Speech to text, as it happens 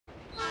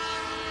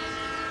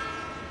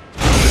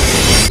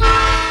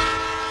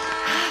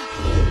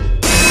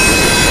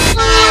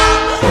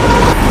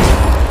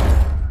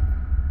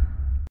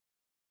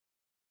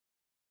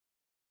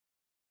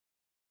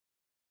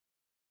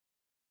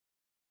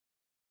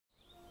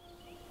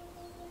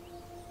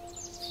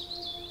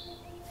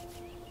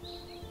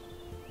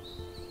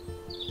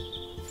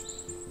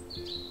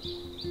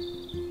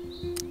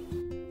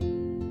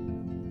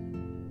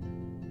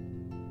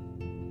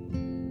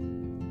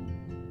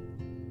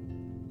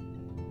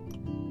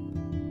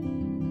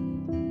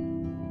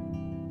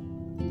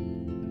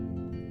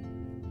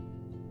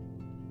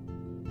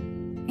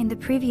the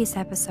previous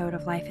episode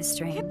of Life is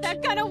Strange. Get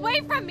that gun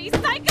away from me,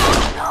 psycho!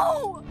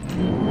 No!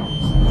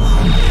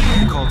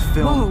 Called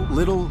film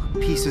Little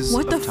Pieces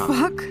What of the Time.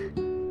 fuck?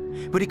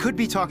 But he could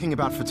be talking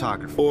about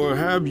photography. Or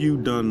have you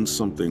done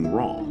something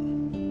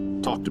wrong?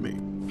 Talk to me.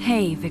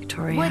 Hey,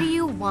 Victoria. What do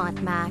you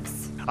want,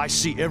 Max? I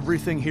see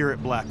everything here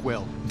at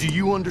Blackwell. Do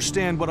you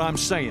understand what I'm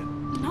saying?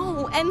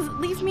 No, and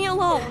leave me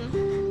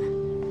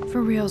alone.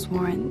 For reals,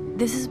 Warren,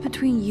 this is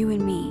between you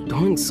and me.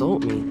 Don't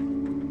insult me.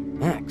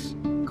 Max,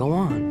 go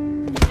on.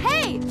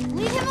 Hey,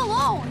 leave him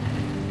alone!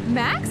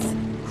 Max?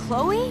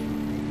 Chloe?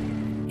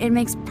 It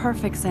makes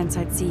perfect sense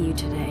I'd see you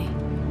today.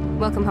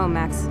 Welcome home,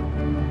 Max.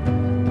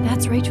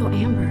 That's Rachel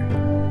Amber.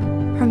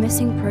 Her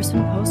missing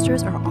person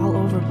posters are all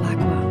over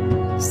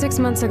Blackwell. 6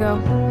 months ago,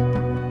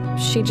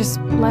 she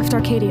just left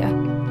Arcadia.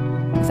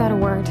 Without a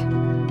word.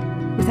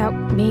 Without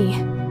me.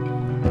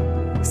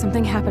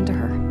 Something happened to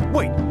her.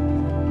 Wait,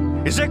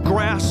 is that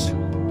grass?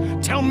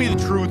 Tell me the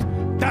truth.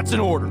 That's an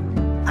order.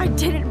 I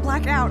didn't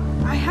black out.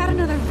 I had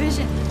another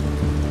vision.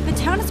 The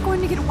town is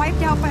going to get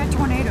wiped out by a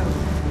tornado.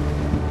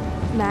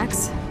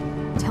 Max,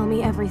 tell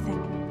me everything.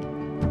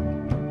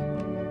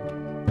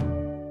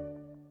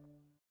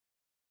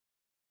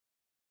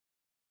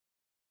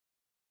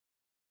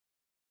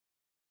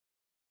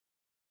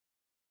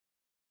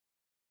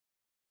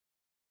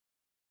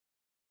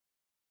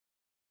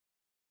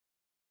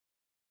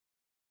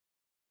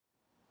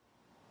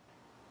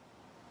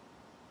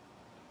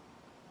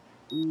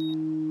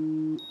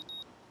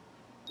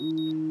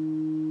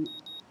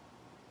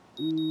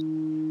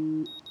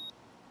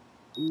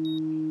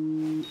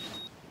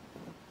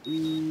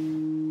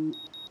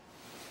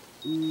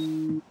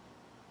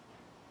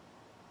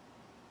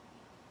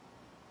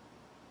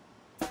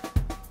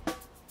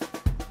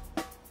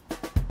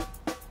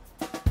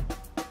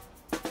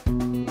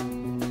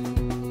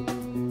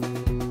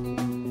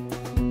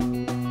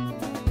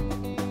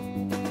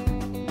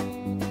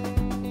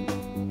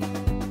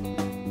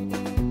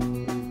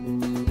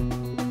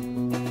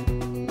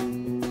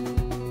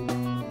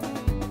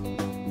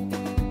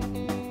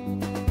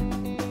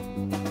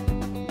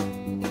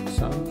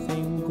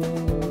 Something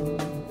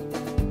good.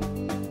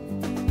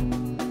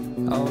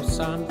 Oh,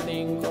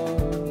 something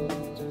good.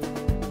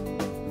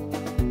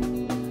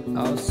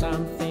 Oh,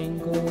 something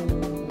good.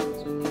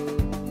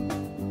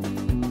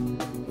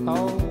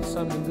 Oh,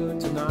 something good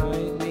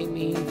tonight. Make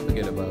me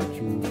forget about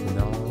you for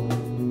now.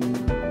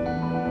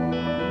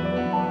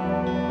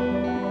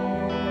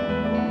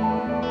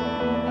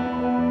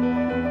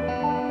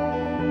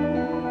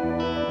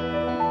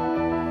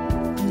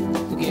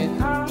 Get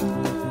high.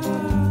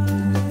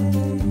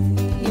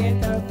 Hit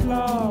the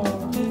floor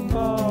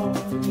before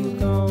you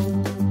go.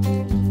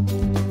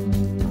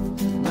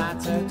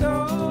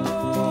 Matador,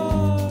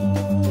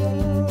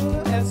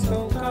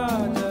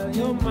 escocada,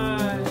 your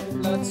mind,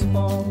 blood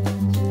sport.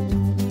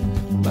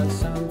 But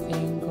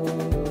something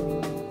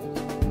good.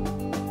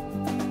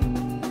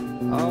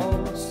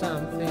 Oh,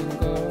 something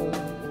good.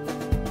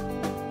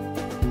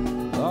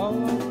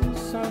 Oh,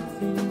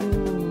 something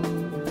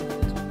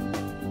good.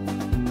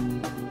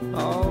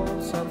 Oh,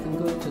 something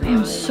good tonight. I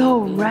am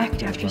so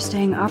wrecked after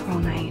staying up all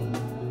night.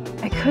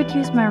 I could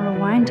use my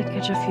rewind to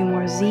catch a few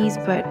more Z's,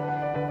 but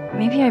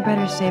maybe I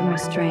better save my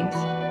strength.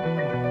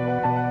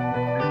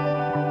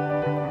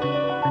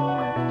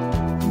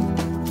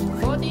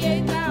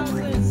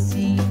 48,000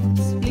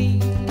 seeds,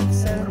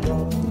 bleeds and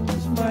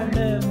rolls, my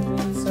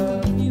memories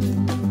of you.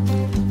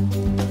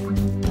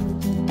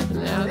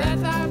 Now that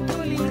I'm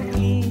fully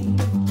in,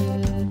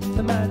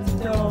 the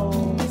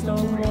matadors no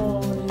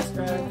more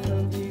distract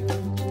from you.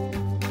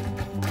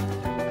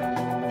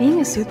 Being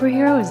a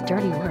superhero is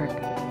dirty work.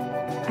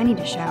 I need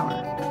a shower.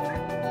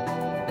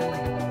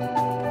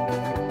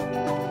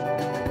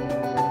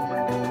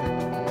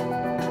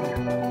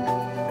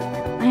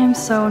 I am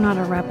so not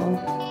a rebel.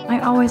 I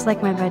always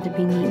like my bed to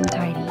be neat and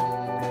tidy.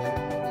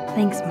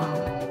 Thanks, Mom.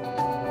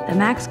 The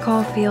Max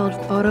Caulfield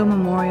Photo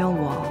Memorial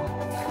Wall.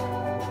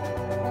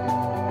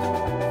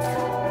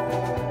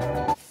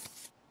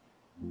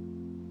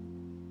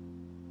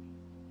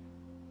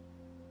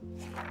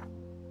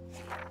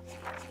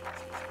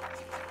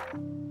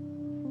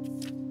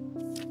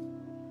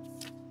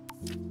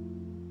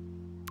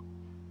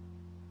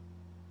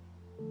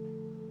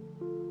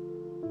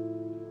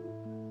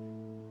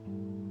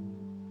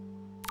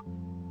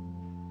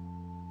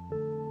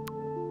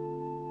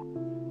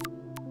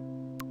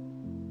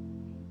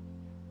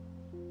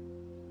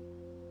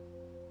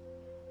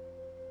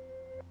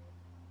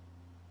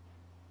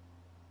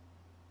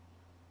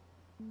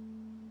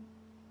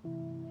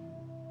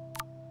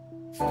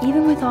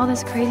 Even with all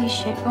this crazy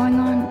shit going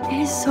on,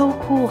 it is so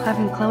cool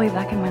having Chloe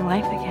back in my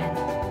life again.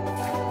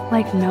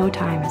 Like no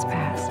time has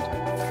passed.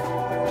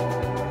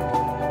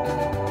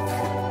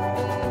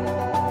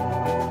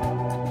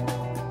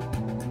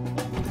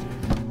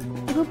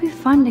 It will be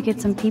fun to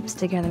get some peeps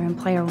together and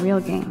play a real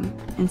game,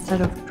 instead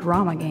of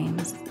drama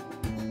games.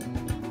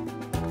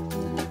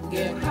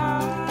 Get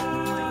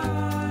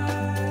high,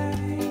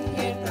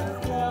 hit the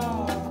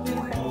floor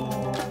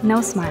before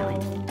No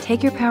smiling.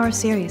 Take your power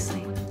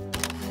seriously.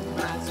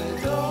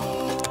 matador.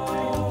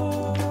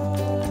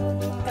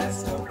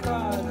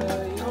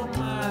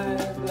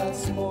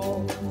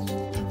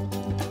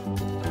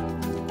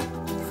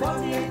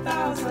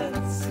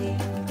 48,000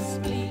 seeds,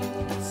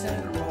 leaves,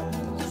 and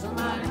rolls of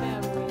my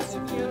memories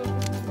of you.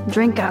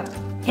 Drink up.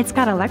 It's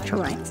got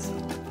electrolytes.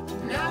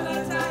 Now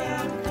that I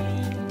am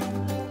free,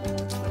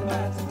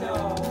 but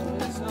though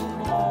is no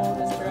more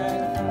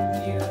distract from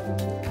you,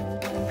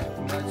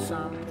 but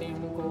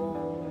something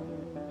gold.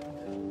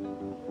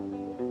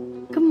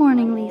 Good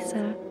morning,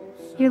 Lisa.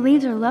 Your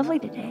leaves are lovely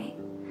today.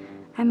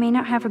 I may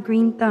not have a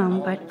green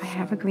thumb, but I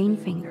have a green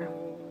finger.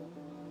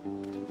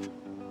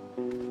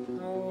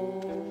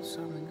 Oh,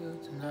 something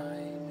good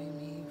tonight made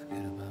me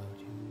forget about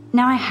you.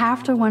 Now I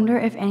have to wonder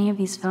if any of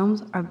these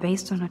films are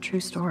based on a true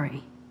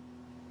story.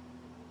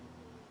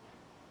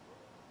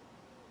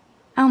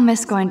 I'll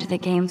miss going to the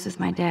games with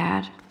my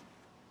dad.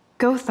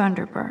 Go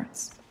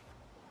Thunderbirds.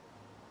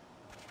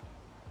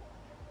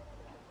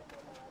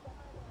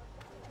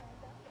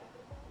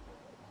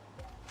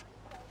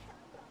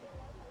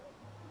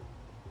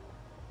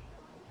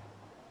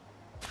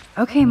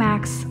 Okay,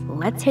 Max,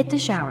 let's hit the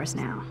showers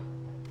now.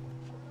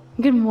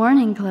 Good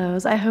morning,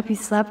 Clothes. I hope you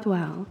slept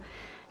well.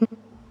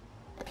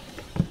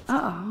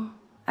 Uh-oh.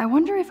 I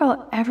wonder if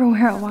I'll ever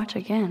wear a watch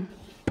again.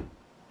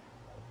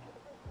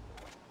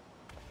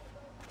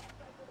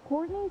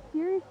 Courtney,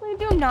 seriously?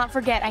 Do not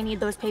forget I need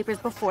those papers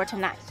before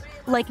tonight.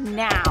 Like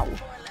now.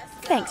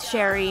 Thanks,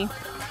 Sherry.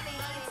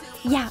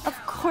 Yeah, of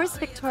course,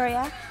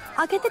 Victoria.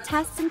 I'll get the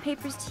tests and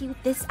papers to you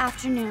this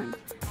afternoon.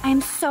 I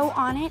am so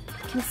on it,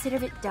 consider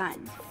it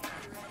done.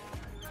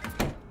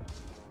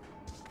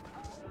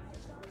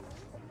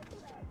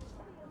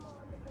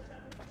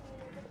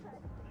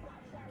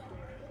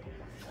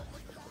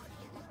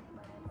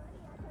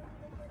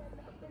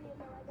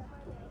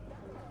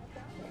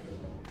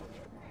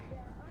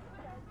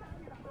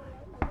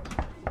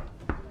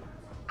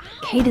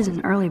 Kate is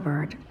an early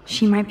bird.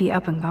 She might be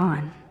up and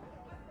gone.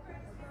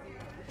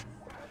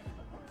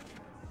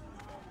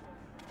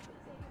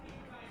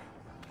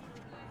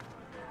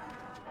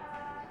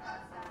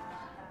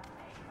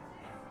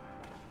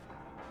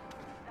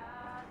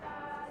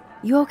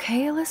 You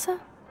okay, Alyssa?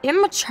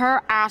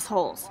 Immature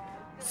assholes.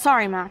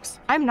 Sorry, Max.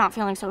 I'm not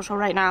feeling social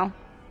right now.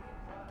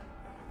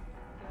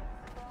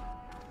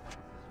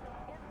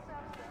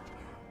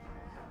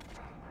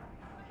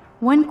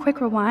 One quick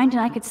rewind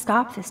and I could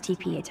stop this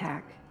TP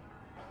attack.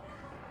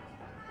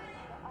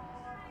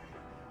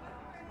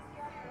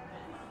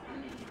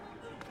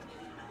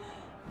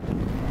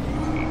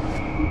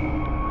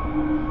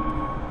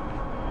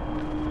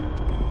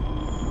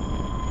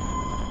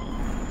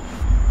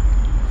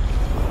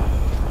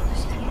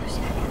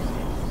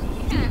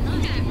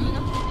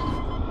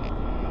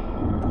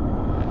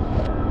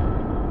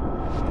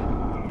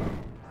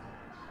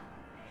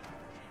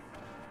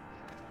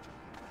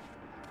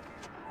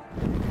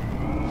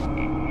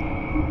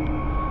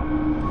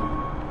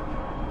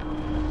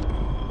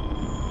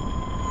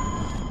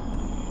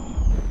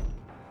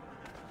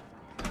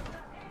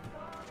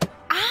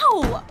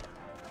 Ow!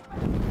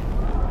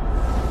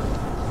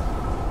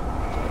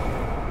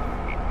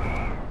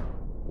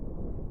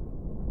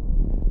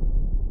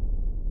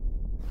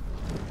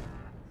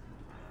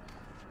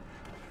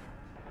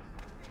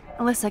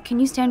 Alyssa, can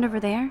you stand over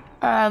there?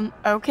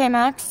 Okay,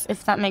 Max,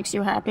 if that makes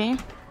you happy.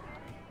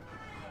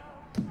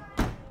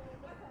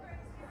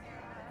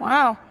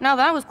 Wow, now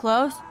that was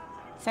close.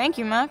 Thank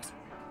you, Max.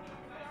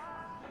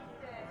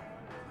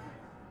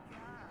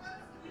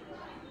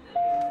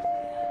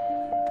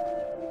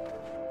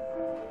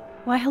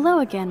 Why, hello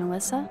again,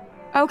 Alyssa.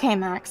 Okay,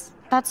 Max.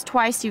 That's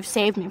twice you've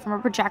saved me from a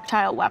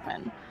projectile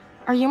weapon.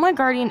 Are you my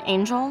guardian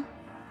angel?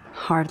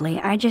 Hardly.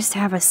 I just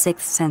have a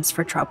sixth sense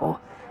for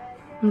trouble.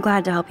 I'm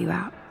glad to help you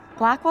out.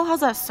 Blackwell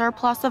has a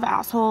surplus of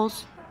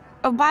assholes.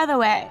 Oh, by the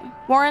way,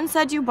 Warren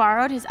said you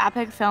borrowed his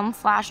epic film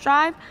flash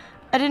drive.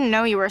 I didn't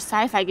know you were a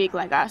sci-fi geek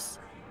like us.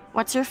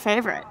 What's your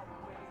favorite?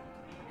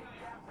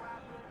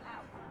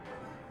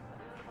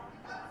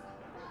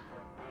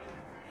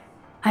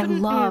 I Couldn't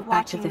be love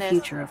Back to watching the this.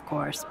 Future, of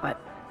course,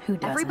 but who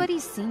doesn't?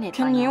 Everybody's seen it.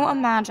 Can by you now.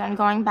 imagine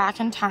going back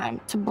in time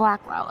to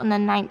Blackwell in the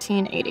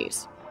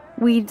 1980s?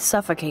 We'd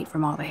suffocate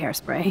from all the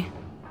hairspray.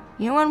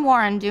 You and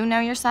Warren do know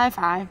your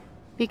sci-fi.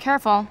 Be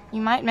careful,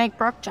 you might make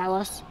Brooke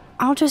jealous.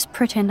 I'll just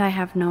pretend I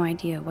have no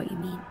idea what you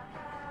mean.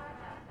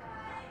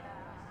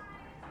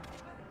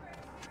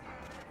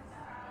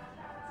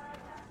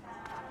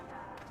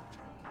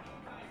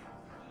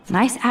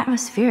 Nice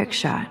atmospheric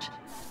shot.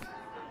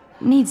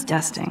 Needs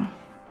dusting.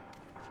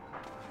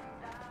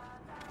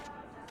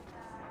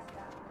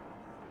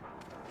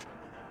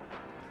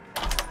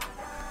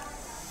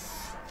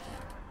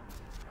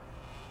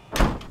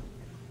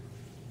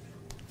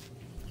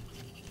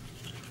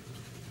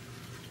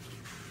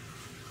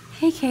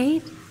 Hey,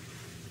 Kate.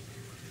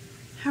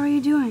 How are you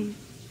doing?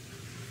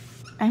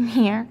 I'm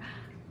here.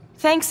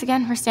 Thanks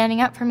again for standing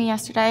up for me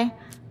yesterday.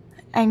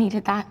 I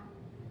needed that.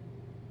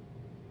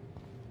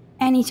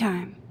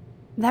 Anytime.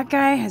 That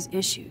guy has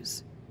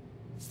issues.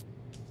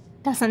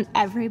 Doesn't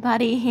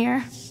everybody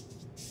here?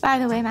 By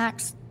the way,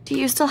 Max, do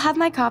you still have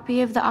my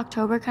copy of The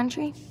October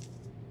Country?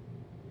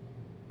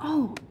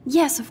 Oh,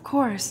 yes, of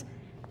course.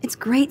 It's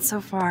great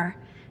so far.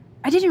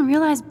 I didn't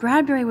realize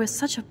Bradbury was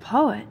such a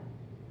poet.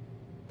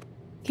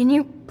 Can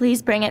you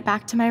please bring it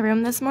back to my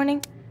room this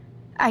morning?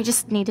 I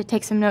just need to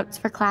take some notes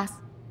for class.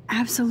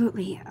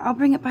 Absolutely. I'll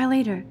bring it by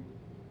later.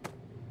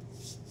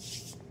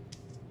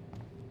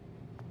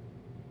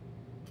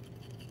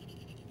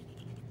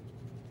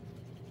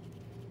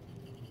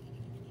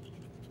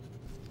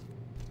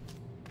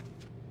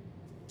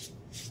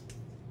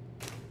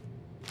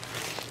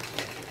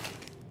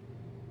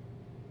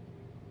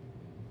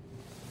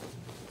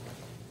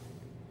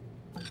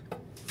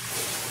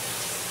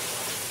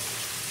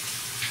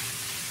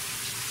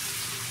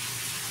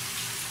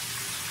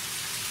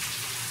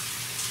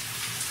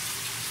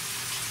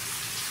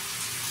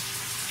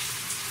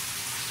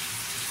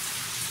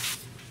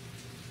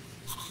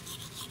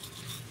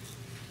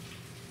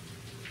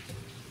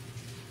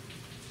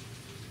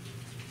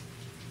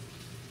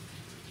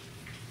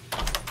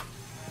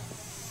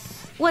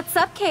 What's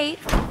up, Kate?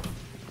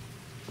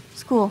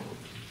 School.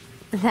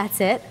 That's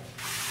it?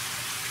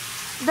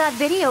 That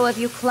video of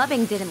you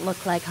clubbing didn't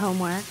look like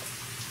homework.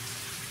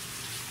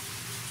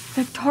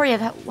 Victoria,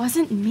 that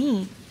wasn't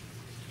me.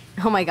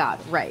 Oh my god,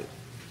 right.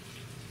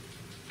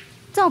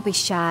 Don't be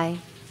shy.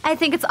 I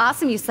think it's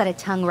awesome you set a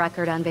tongue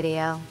record on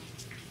video.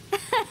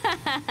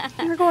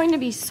 You're going to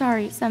be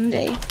sorry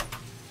someday.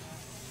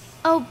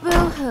 Oh,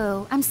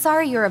 boo-hoo. I'm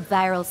sorry you're a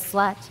viral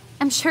slut.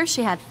 I'm sure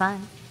she had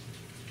fun.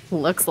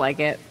 Looks like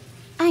it.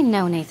 I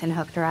know Nathan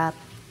hooked her up.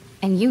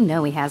 And you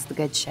know he has the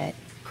good shit.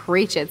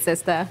 Preach it,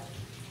 sister.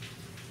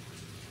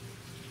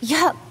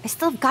 Yup, I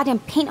still have goddamn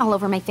paint all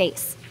over my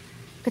face.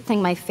 Good thing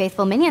my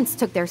faithful minions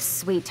took their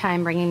sweet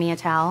time bringing me a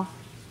towel.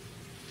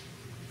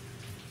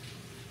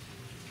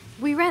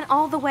 We ran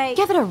all the way.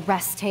 Give it a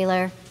rest,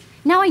 Taylor.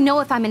 Now I know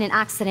if I'm in an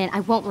accident,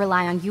 I won't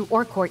rely on you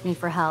or Courtney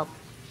for help.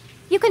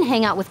 You can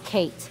hang out with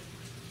Kate.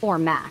 Or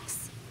Max.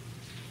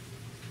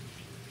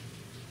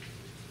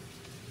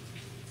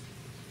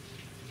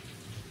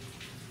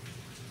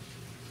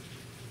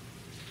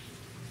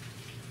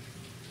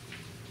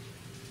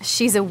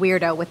 She's a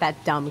weirdo with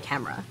that dumb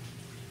camera.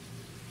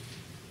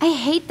 I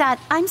hate that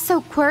I'm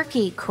so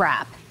quirky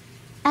crap.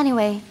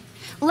 Anyway,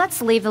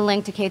 let's leave the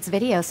link to Kate's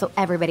video so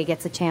everybody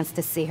gets a chance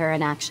to see her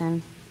in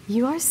action.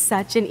 You are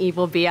such an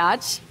evil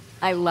biatch.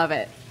 I love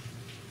it.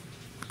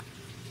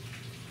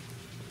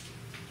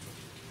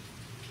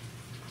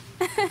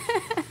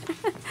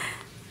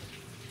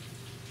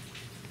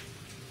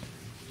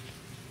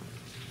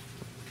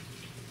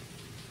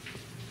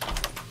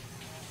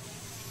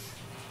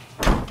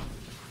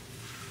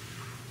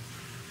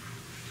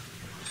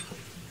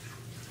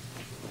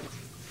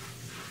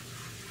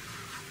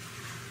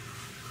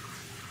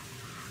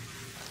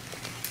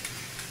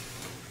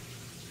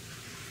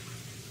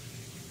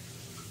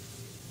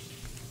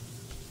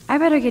 I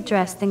better get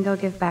dressed and go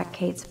give back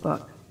Kate's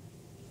book.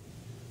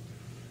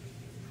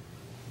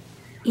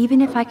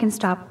 Even if I can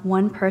stop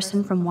one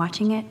person from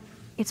watching it,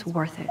 it's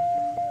worth it.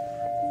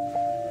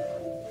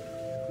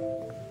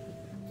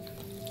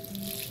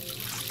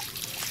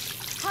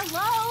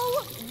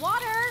 Hello?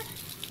 Water?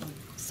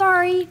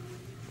 Sorry,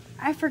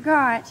 I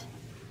forgot.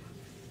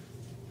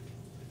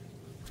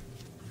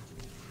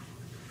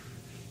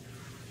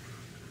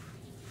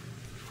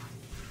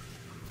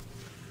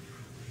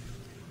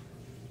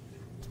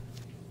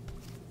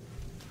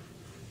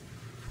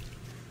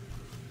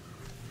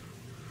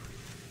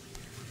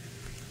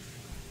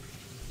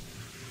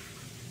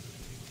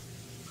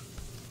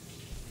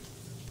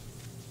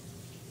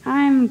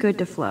 I'm good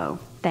to flow,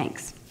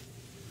 thanks.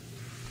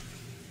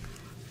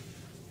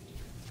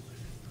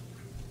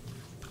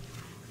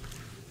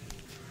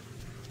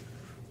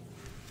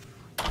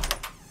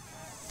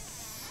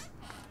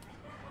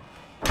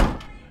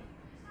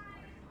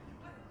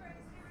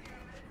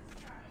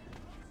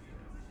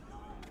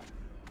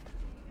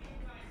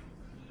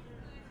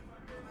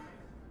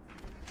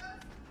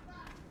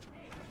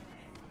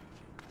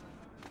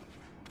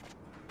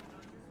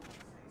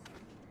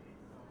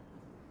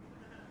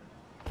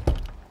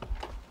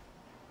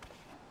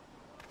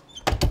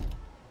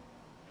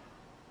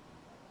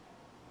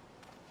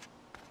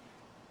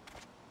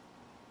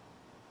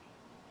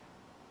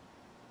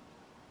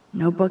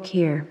 No book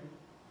here.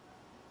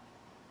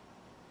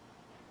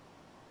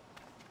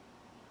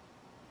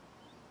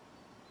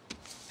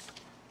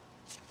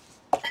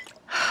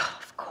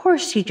 Of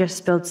course she just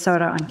spilled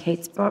soda on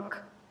Kate's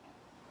book.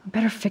 I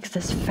better fix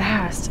this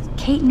fast.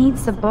 Kate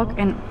needs the book,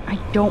 and I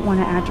don't want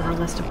to add to her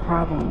list of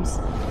problems.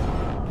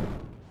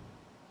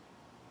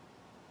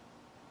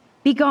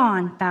 Be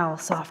gone, foul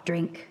soft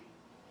drink.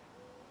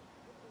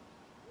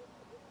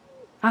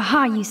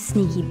 Aha, you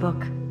sneaky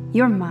book.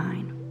 You're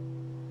mine.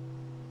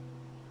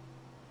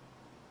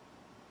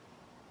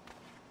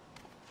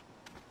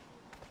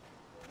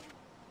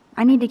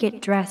 I need to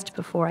get dressed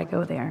before I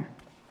go there.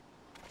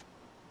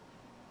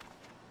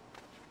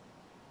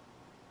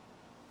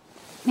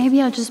 Maybe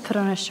I'll just put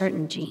on a shirt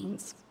and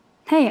jeans.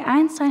 Hey,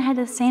 Einstein had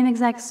the same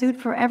exact suit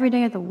for every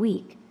day of the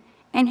week,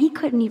 and he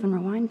couldn't even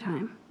rewind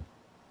time.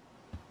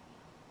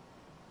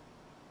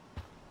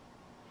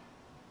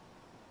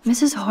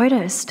 Mrs.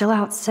 Hoyda is still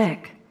out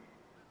sick.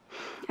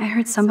 I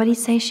heard somebody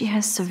say she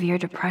has severe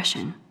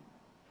depression.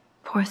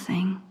 Poor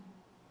thing.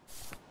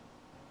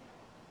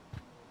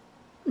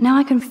 Now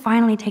I can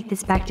finally take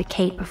this back to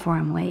Kate before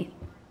I'm late.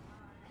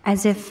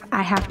 As if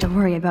I have to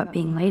worry about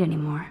being late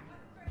anymore.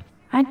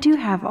 I do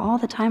have all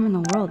the time in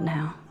the world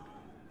now.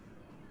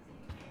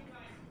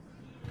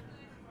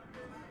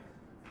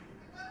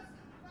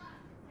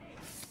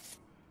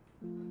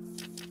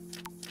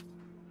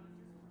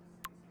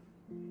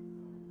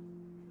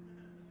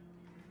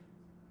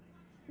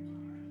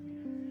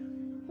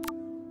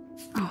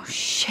 Oh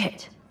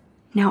shit.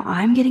 Now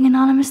I'm getting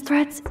anonymous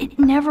threats? It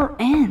never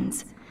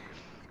ends.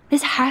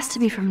 This has to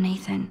be from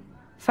Nathan.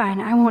 Fine,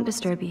 I won't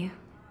disturb you.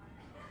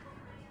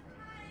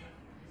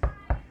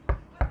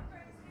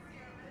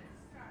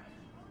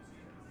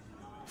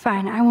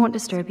 Fine, I won't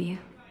disturb you.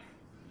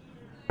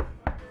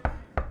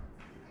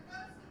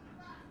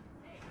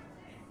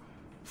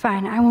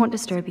 Fine, I won't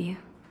disturb you.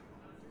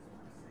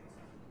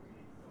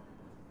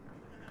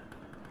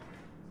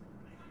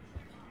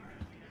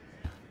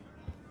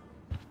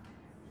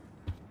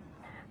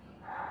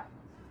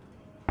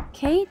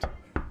 Kate?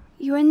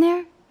 You in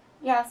there?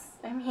 Yes,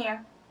 I'm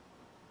here.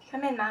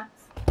 Come in, Max.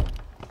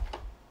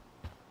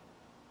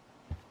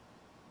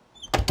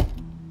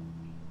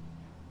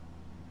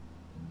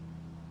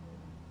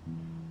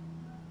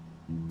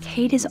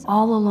 Kate is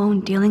all alone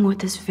dealing with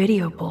this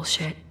video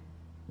bullshit.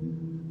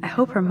 I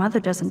hope her mother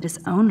doesn't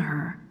disown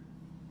her.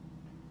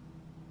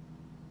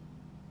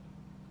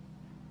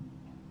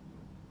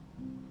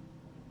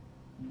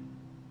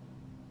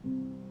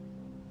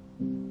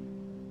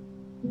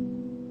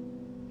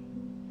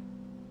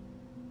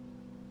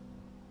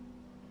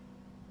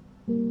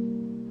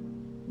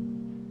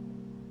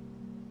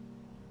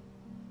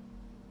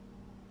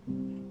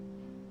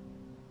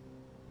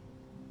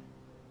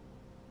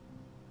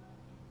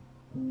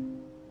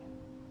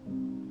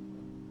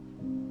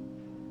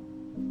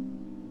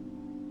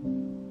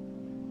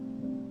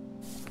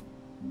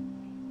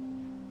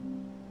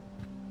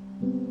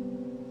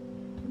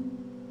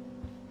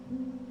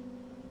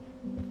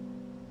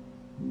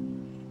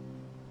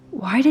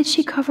 Why did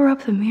she cover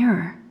up the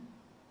mirror?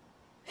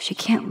 She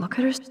can't look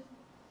at her.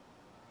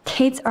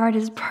 Kate's art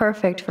is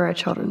perfect for a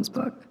children's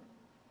book.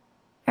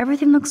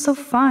 Everything looks so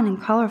fun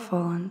and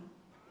colorful and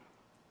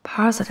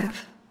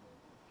positive.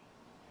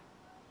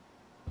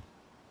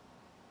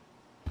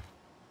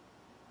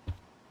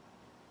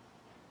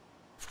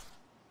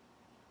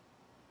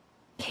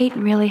 Kate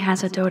really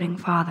has a doting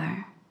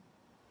father.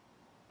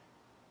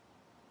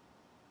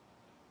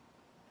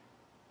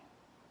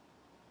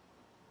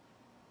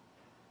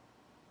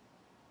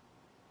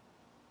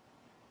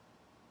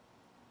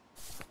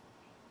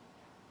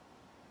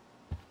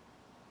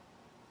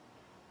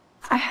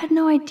 I had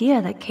no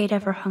idea that Kate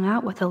ever hung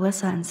out with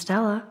Alyssa and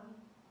Stella.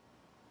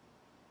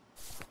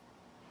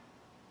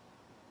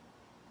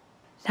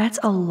 That's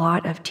a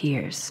lot of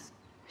tears.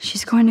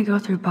 She's going to go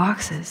through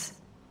boxes.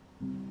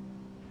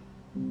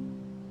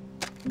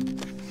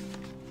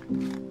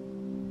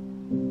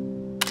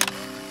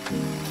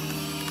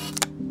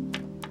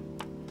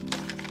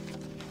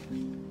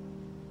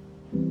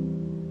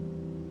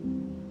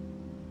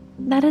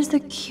 That is the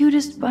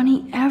cutest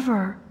bunny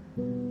ever.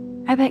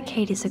 I bet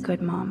Kate is a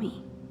good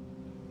mommy.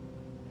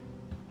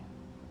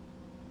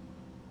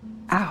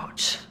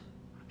 Ouch.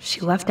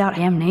 She left out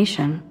Ham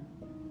Nation.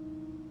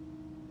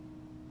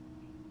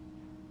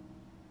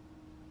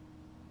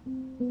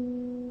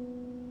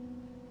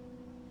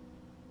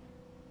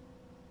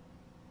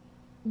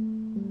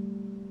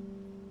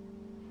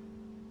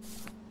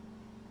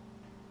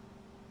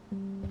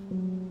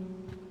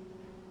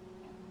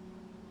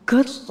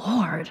 Good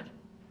Lord.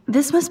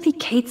 This must be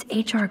Kate's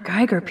H.R.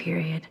 Geiger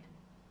period.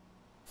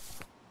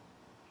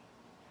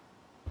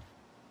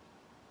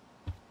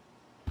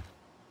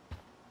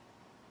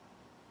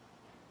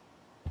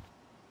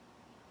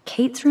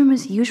 Kate's room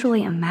is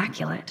usually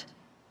immaculate.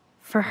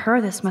 For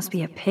her, this must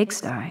be a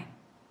pigsty.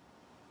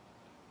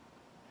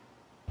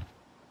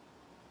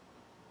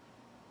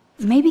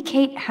 Maybe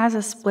Kate has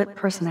a split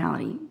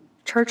personality.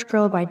 Church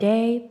girl by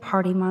day,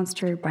 party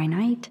monster by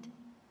night.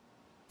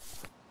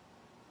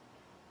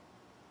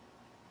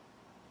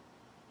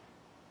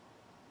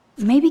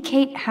 Maybe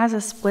Kate has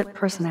a split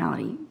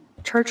personality.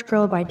 Church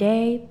girl by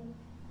day.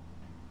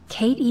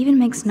 Kate even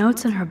makes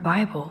notes in her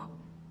Bible.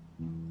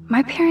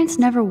 My parents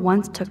never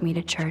once took me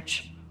to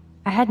church.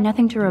 I had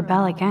nothing to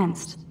rebel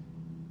against.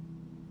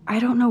 I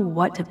don't know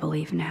what to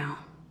believe now.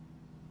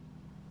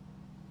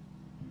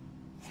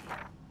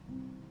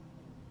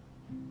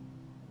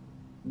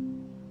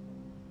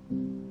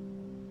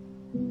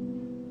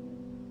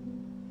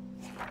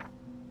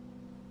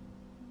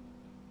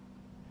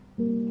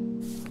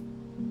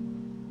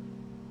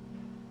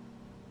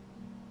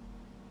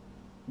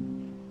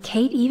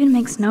 Kate even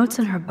makes notes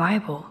in her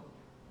Bible.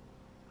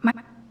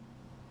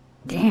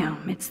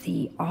 Damn, it's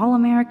the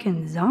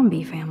all-American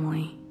zombie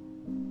family.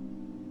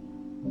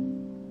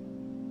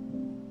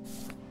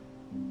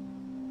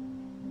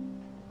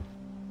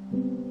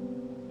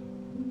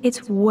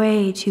 It's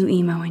way too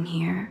emo in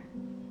here.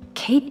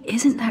 Kate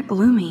isn't that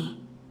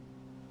gloomy.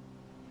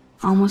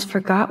 Almost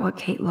forgot what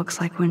Kate looks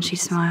like when she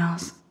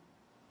smiles.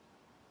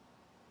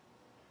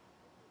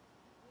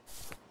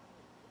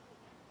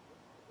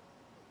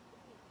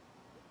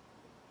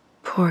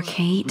 Poor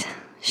Kate.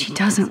 She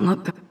doesn't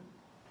look good.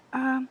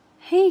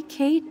 Hey,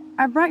 Kate,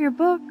 I brought your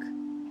book.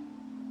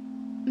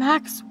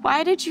 Max,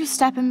 why did you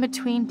step in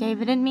between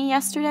David and me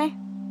yesterday?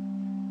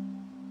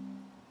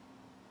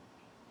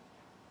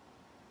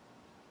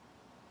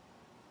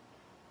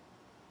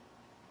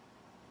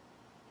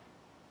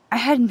 I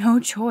had no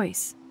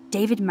choice.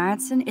 David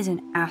Madsen is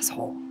an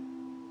asshole.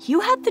 You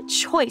had the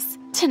choice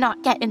to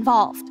not get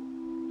involved.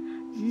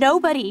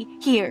 Nobody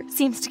here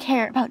seems to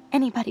care about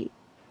anybody.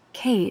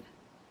 Kate,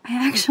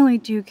 I actually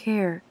do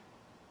care.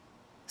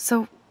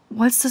 So,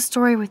 what's the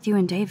story with you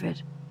and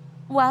David?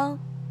 Well,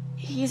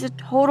 he's a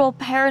total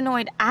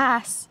paranoid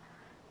ass.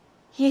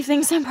 He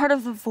thinks I'm part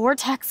of the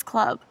Vortex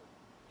Club.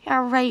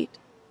 Yeah, right.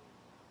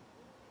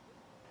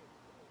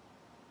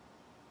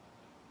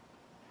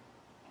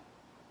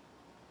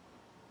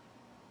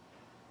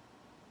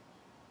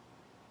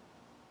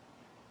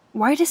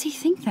 Why does he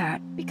think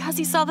that? Because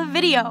he saw the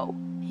video.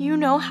 You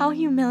know how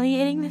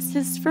humiliating this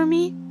is for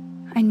me?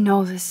 I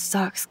know this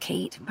sucks,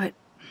 Kate, but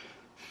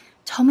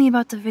tell me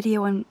about the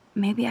video and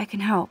maybe I can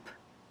help.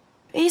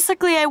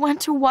 Basically, I went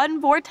to one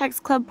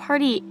Vortex Club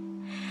party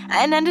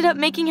and ended up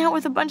making out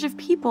with a bunch of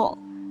people.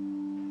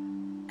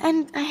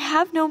 And I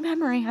have no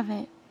memory of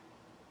it.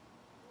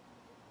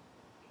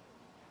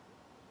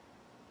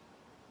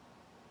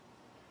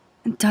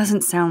 It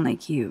doesn't sound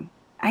like you.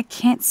 I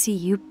can't see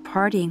you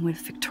partying with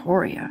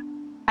Victoria.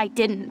 I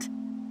didn't.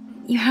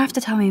 You have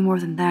to tell me more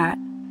than that.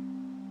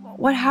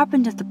 What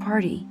happened at the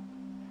party?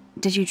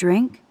 Did you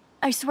drink?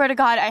 I swear to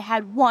God, I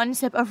had one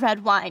sip of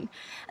red wine,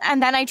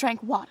 and then I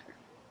drank water.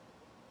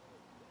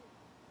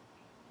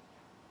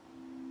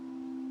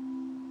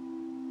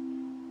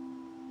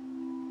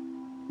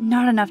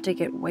 Not enough to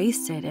get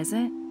wasted, is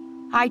it?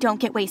 I don't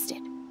get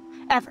wasted.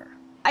 Ever.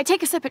 I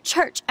take a sip at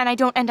church, and I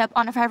don't end up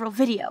on a viral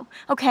video,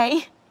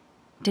 okay?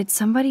 Did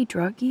somebody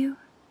drug you?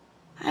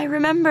 I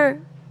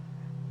remember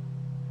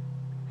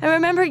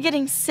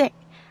getting sick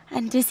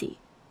and dizzy.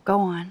 Go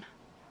on.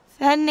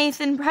 Then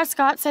Nathan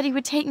Prescott said he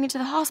would take me to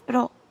the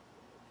hospital.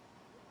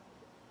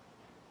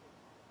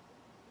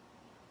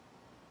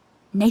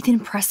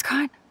 Nathan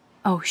Prescott?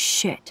 Oh,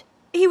 shit.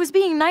 He was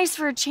being nice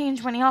for a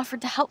change when he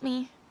offered to help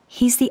me.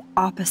 He's the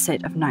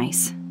opposite of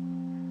nice.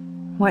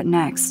 What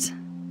next?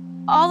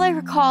 All I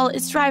recall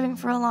is driving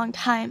for a long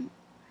time.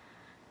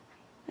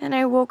 Then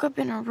I woke up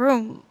in a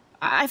room.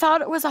 I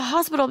thought it was a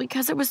hospital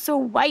because it was so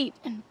white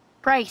and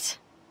bright.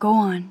 Go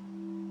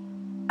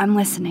on. I'm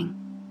listening.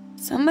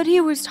 Somebody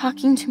was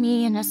talking to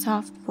me in a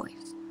soft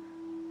voice.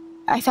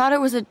 I thought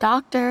it was a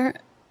doctor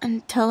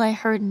until I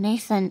heard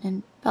Nathan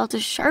and felt a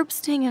sharp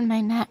sting in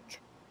my neck.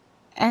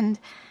 And...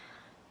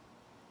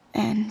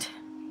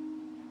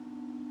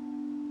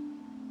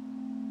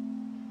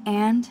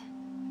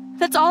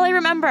 That's all I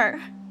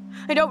remember.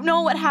 I don't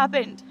know what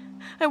happened.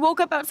 I woke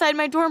up outside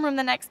my dorm room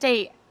the next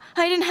day.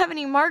 I didn't have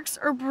any marks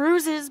or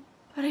bruises,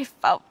 but I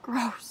felt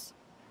gross.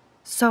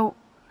 So,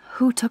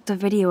 who took the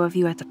video of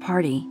you at the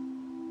party?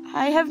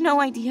 I have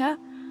no idea.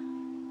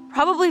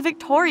 Probably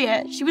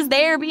Victoria. She was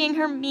there being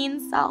her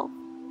mean self.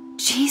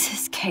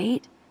 Jesus,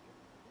 Kate.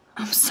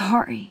 I'm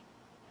sorry.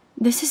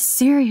 This is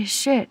serious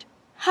shit.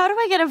 How do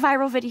I get a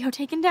viral video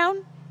taken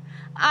down?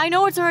 I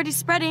know it's already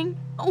spreading.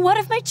 What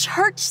if my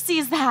church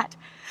sees that?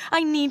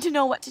 I need to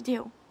know what to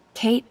do.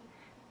 Kate,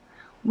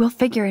 we'll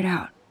figure it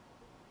out.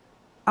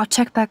 I'll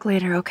check back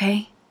later,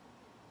 okay?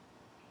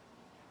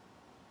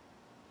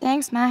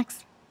 Thanks,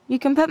 Max. You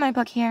can put my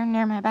book here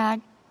near my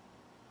bag.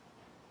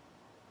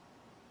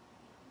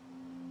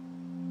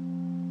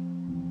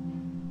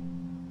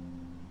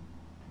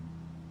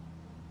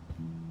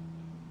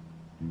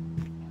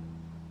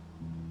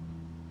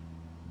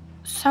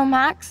 So,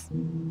 Max,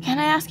 can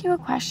I ask you a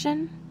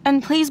question?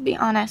 And please be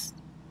honest.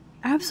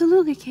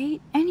 Absolutely,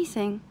 Kate.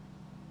 Anything.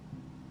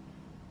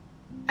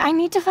 I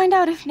need to find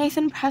out if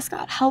Nathan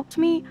Prescott helped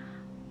me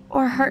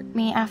or hurt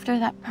me after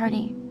that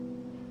party.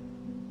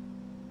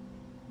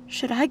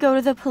 Should I go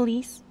to the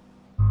police?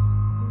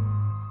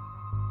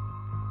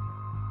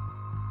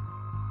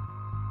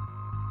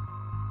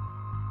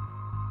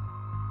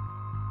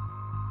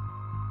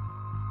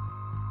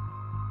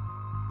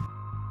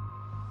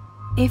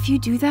 If you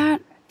do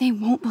that, they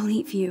won't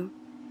believe you.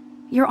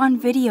 You're on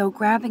video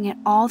grabbing at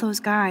all those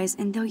guys,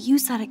 and they'll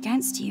use that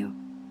against you.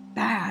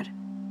 Bad.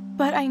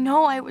 But I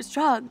know I was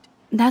drugged.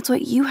 That's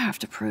what you have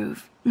to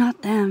prove,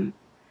 not them.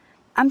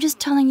 I'm just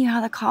telling you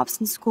how the cops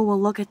in school will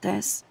look at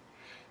this.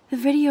 The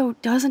video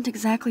doesn't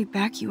exactly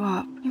back you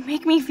up. You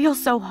make me feel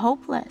so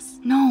hopeless.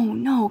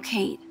 No,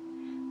 Kate.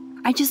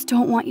 I just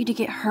don't want you to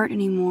get hurt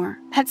anymore.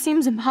 That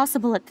seems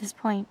impossible at this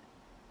point.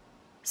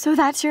 So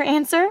that's your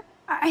answer?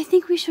 I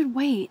think we should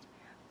wait.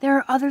 There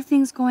are other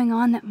things going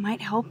on that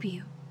might help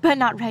you. But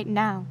not right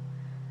now.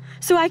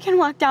 So I can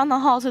walk down the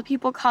halls with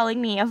people calling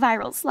me a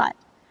viral slut.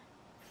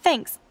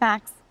 Thanks,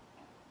 Max.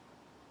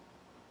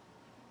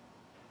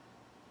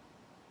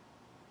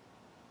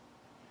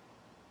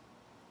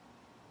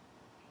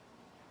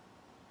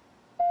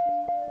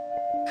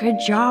 Good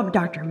job,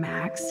 Dr.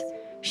 Max.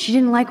 She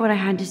didn't like what I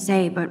had to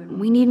say, but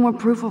we need more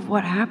proof of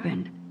what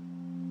happened.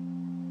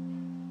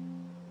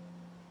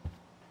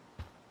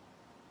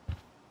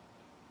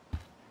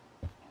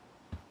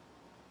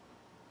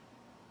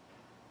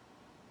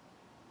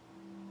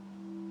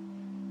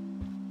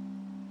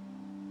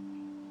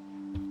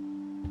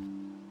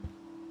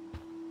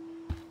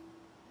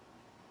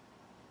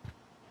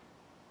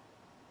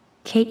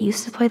 Kate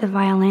used to play the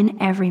violin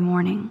every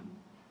morning.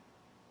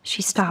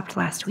 She stopped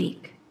last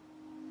week.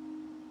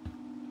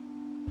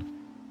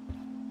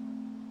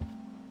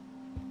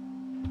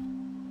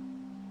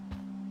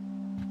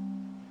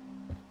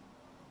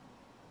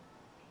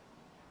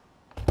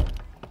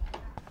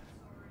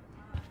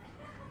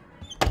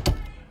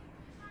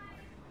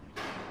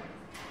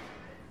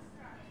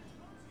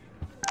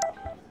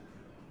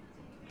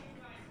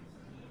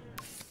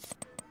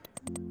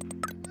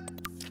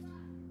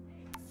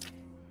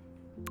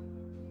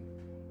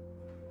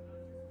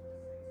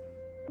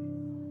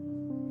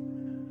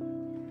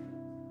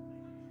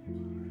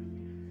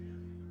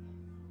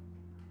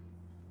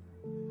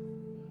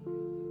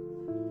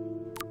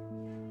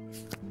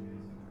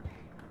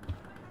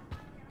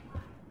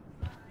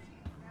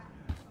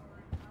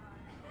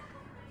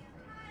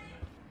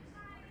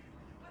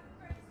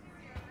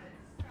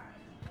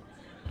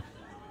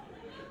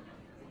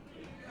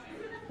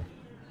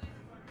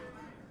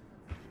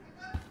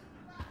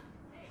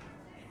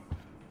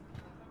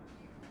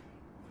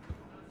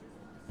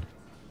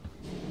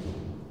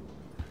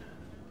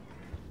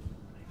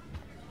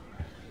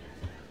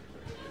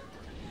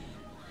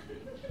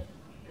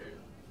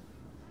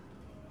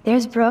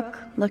 There's Brooke,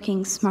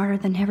 looking smarter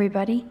than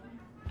everybody.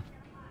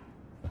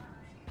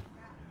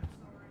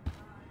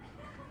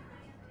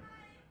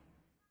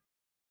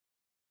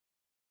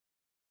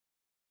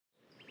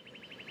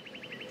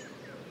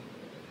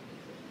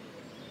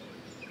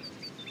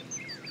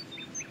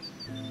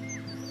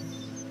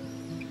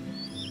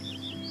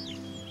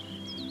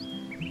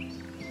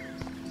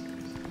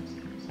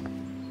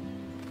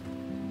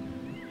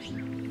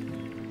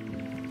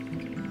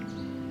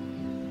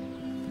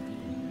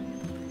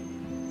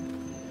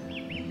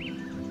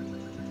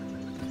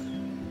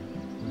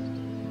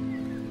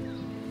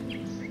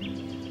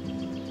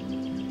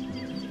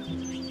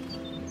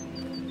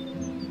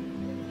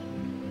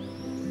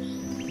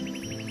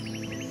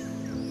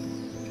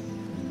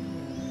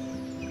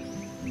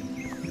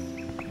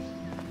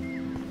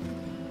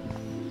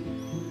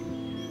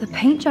 The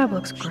paint job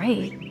looks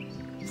great.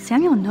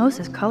 Samuel knows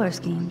his color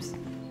schemes.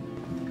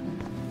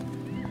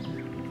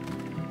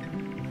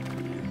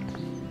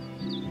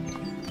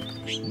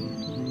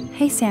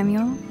 Hey,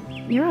 Samuel.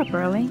 You're up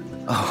early.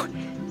 Oh,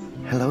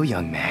 hello,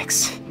 young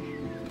Max.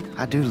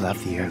 I do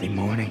love the early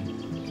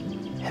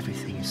morning.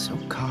 Everything is so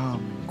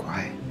calm and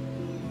quiet.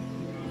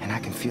 And I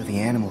can feel the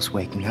animals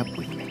waking up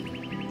with me.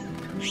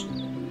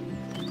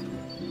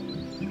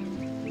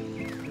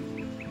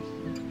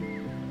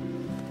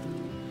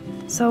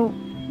 So,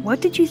 what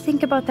did you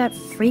think about that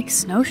freak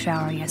snow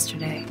shower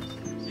yesterday?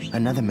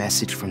 Another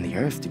message from the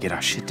Earth to get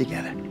our shit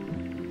together.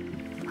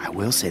 I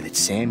will say that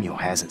Samuel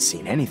hasn't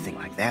seen anything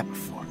like that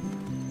before.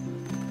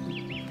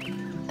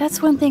 That's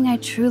one thing I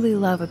truly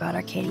love about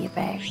Arcadia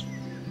Bay.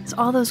 It's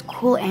all those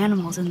cool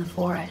animals in the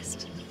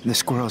forest. The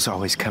squirrels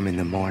always come in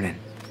the morning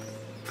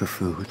for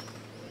food.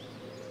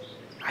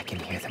 I can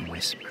hear them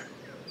whisper.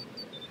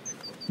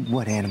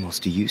 What animals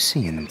do you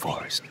see in the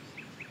forest?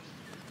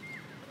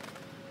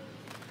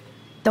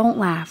 Don't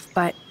laugh,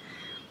 but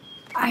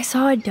I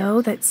saw a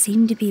doe that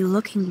seemed to be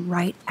looking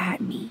right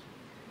at me,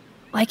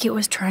 like it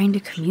was trying to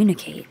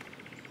communicate.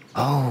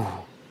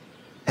 Oh,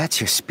 that's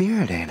your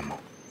spirit animal.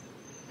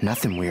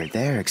 Nothing weird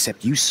there,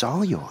 except you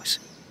saw yours.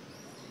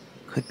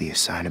 Could be a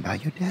sign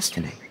about your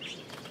destiny.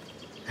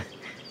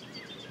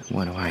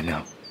 What do I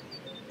know?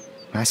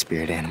 My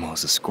spirit animal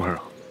is a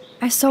squirrel.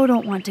 I so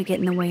don't want to get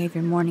in the way of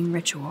your morning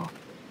ritual.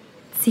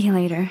 See you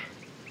later.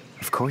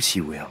 Of course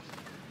you will.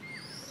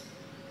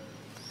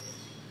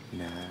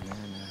 Na, na, na,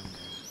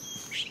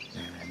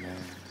 na, na, na.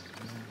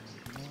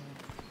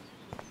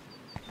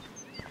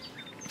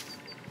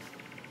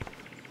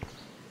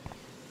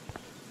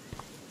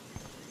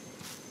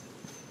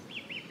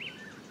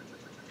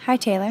 Hi,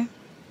 Taylor.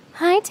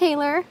 Hi,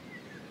 Taylor.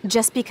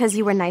 Just because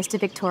you were nice to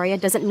Victoria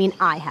doesn't mean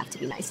I have to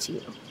be nice to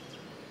you.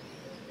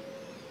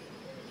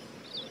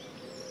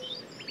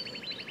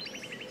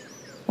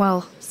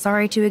 Well,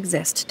 sorry to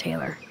exist,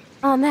 Taylor.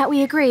 On that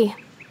we agree.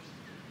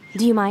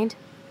 Do you mind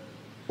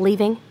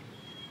leaving?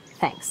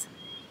 Thanks.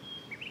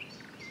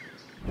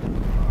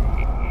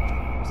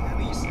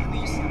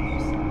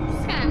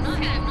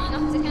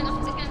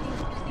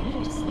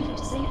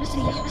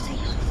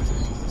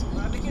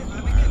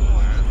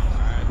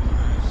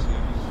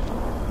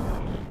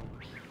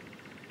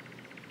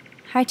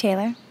 Hi,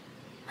 Taylor.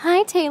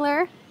 Hi,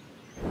 Taylor.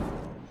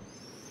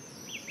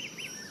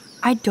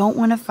 I don't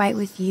want to fight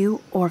with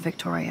you or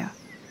Victoria.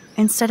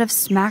 Instead of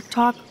smack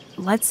talk,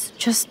 let's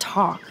just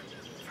talk.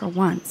 For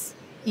once.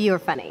 You're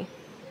funny.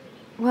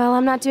 Well,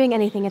 I'm not doing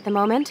anything at the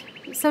moment,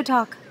 so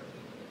talk.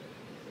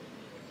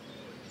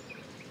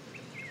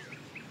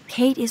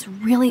 Kate is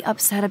really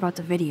upset about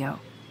the video.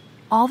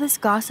 All this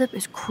gossip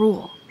is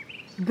cruel.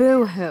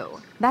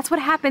 Boo-hoo. That's what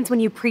happens when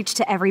you preach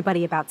to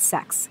everybody about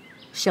sex.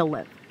 She'll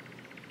live.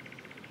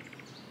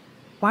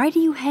 Why do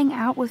you hang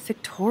out with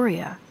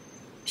Victoria?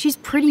 She's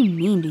pretty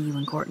mean to you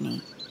and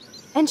Courtney.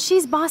 And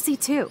she's bossy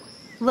too.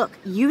 Look,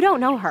 you don't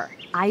know her.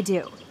 I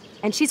do.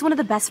 And she's one of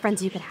the best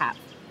friends you could have.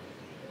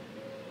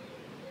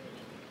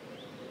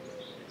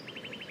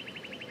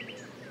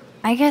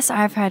 I guess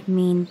I've had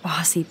mean,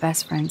 bossy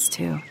best friends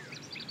too.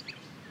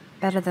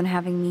 Better than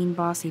having mean,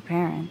 bossy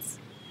parents.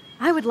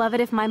 I would love it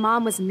if my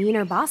mom was mean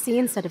or bossy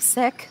instead of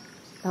sick.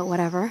 But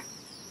whatever.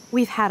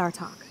 We've had our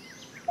talk.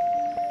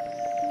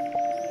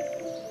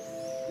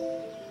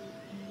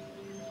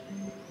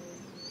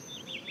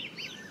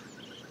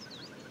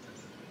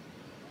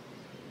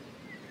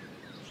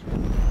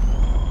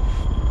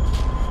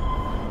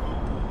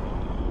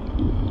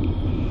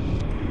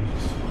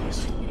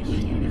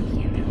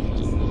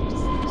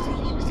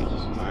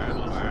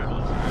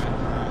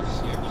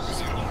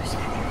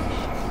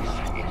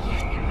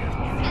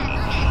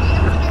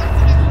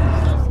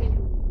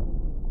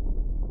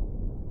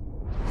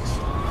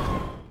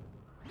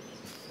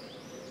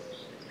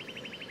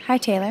 Hi,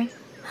 Taylor.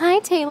 Hi,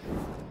 Taylor.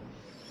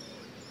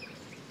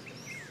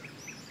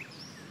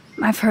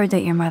 I've heard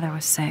that your mother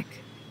was sick.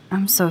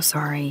 I'm so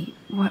sorry.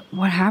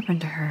 What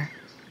happened to her?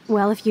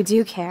 Well, if you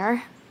do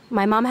care,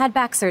 my mom had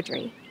back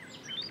surgery.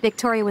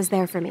 Victoria was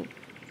there for me.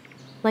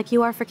 Like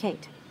you are for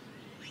Kate.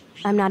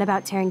 I'm not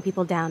about tearing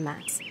people down,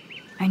 Max.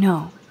 I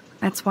know.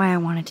 That's why I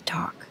wanted to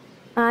talk.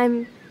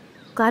 I'm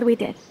glad we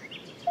did.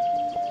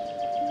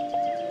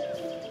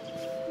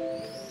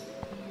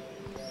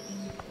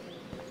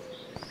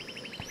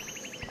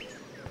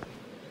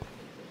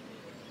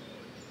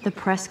 The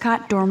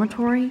Prescott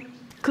dormitory?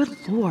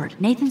 Good lord,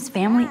 Nathan's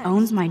family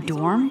owns my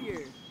dorm?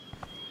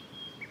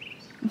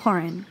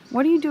 Warren,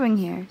 what are you doing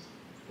here?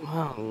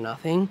 Oh,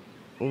 nothing.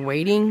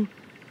 Waiting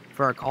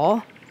for a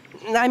call?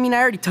 I mean, I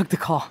already took the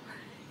call.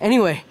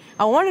 Anyway,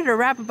 I wanted to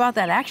rap about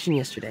that action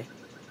yesterday.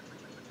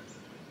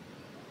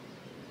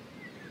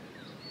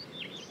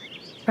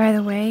 By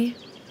the way,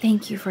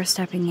 thank you for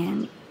stepping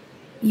in.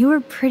 You were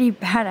pretty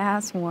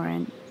badass,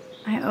 Warren.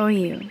 I owe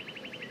you.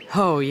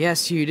 Oh,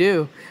 yes, you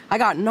do. I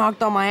got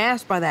knocked on my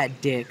ass by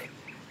that dick.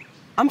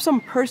 I'm some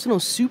personal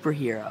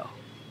superhero.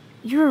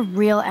 You're a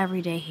real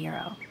everyday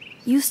hero.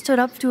 You stood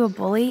up to a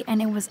bully,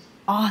 and it was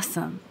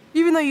awesome.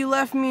 Even though you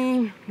left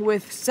me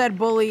with said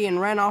bully and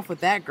ran off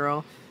with that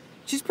girl,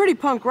 she's pretty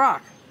punk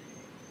rock.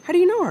 How do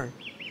you know her?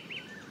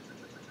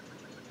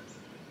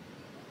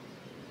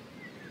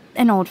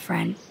 An old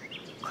friend,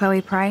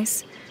 Chloe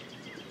Price.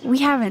 We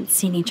haven't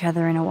seen each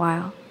other in a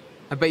while.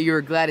 I bet you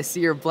were glad to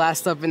see her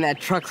blast up in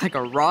that truck like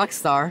a rock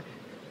star.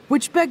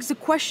 Which begs the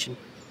question,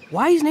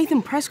 why is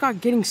Nathan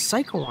Prescott getting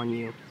psycho on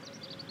you?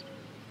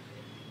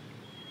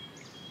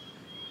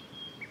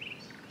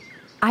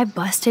 I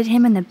busted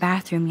him in the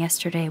bathroom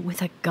yesterday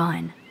with a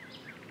gun.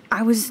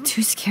 I was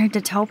too scared to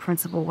tell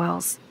Principal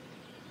Wells.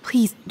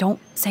 Please don't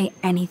say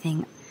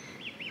anything.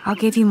 I'll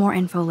give you more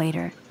info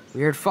later.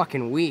 Weird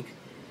fucking week.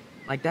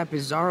 Like that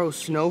bizarro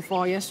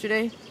snowfall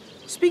yesterday.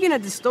 Speaking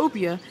of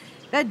dystopia,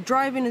 that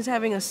drive-in is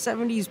having a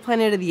 70s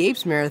Planet of the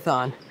Apes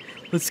marathon.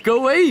 Let's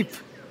go ape!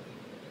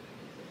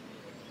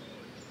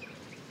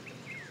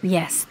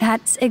 Yes,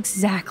 that's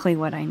exactly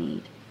what I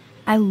need.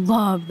 I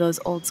love those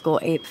old school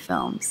ape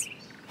films.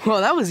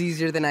 Well, that was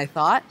easier than I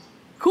thought.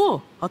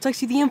 Cool, I'll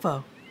text you the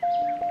info.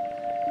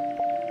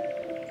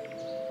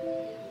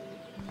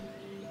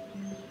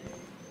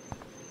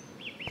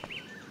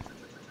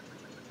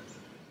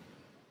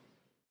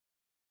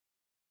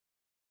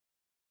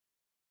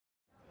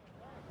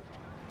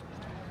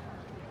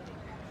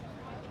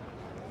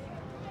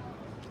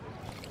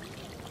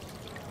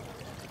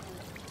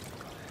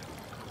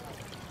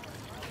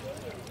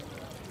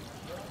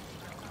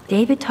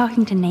 David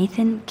talking to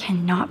Nathan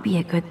cannot be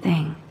a good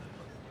thing.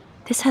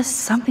 This has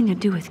something to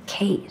do with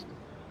Kate.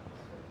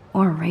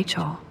 Or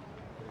Rachel.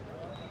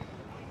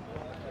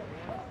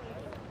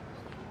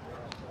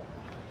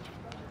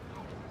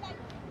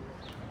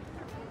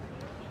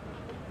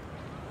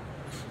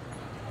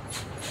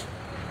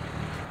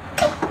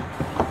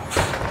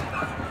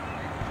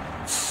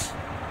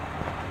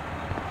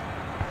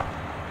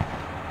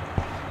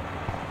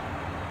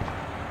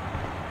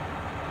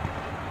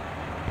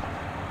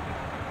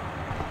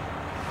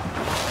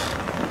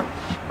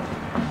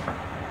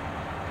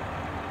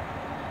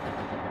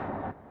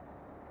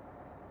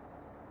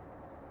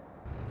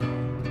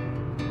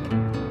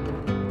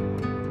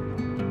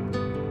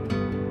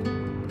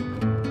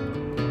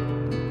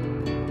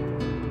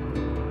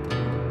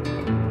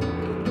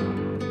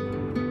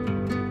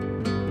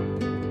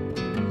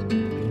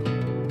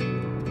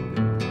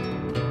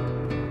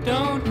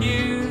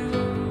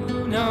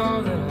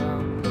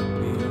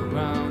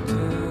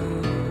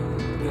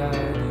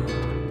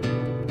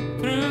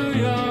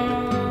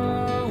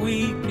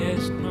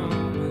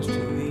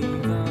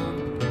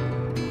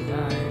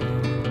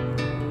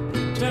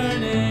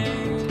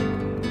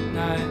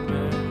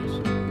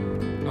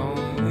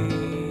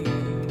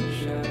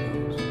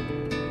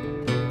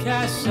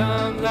 Catch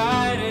some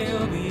light and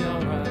you'll be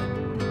alright.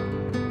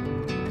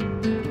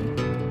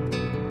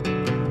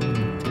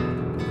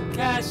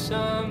 Catch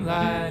some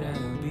light and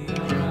you'll be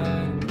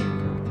alright.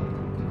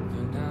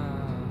 For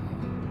now,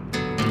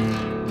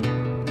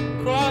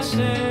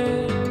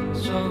 crossing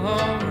so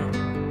long,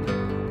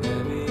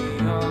 heavy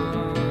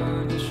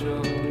on your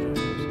shoulders.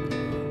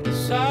 The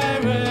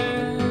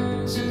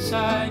sirens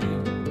inside you,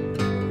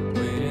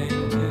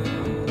 waiting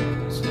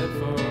to step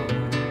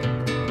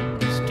forward.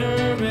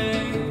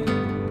 Disturbing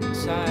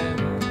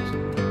silence,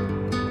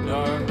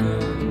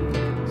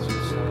 darkens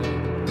your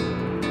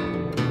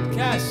sight.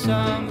 Catch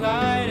some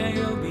light and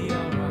you'll be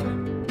alright.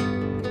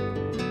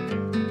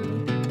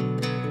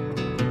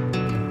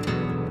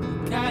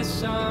 Catch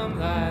some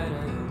light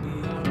and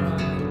you'll be alright.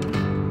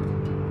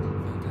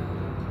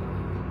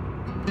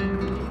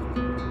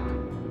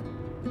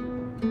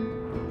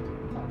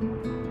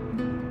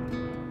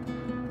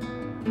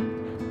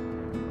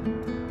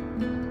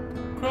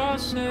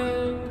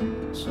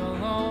 Crossing so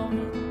long,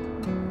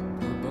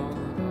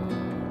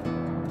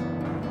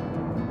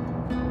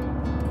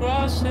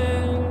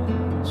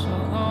 crossing so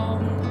long.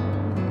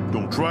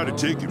 Don't try to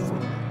take it from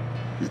me.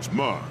 It's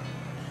mine.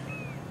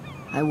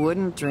 I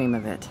wouldn't dream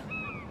of it.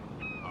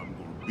 I'm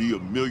gonna be a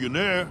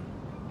millionaire.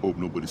 Hope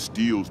nobody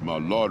steals my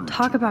lottery.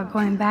 Talk about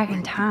going back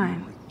in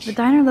time. The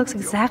diner looks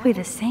exactly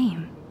the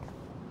same.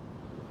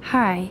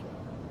 Hi.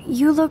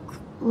 You look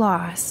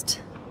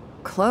lost.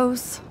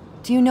 Close.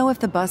 Do you know if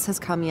the bus has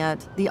come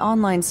yet? The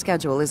online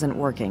schedule isn't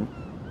working.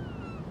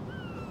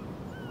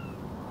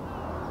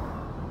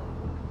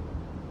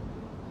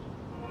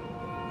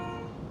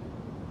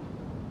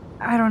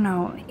 I don't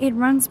know. It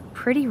runs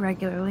pretty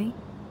regularly.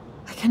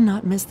 I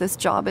cannot miss this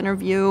job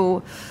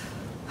interview.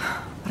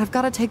 But I've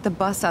got to take the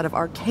bus out of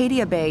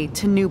Arcadia Bay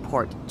to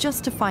Newport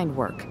just to find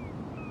work.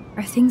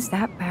 Are things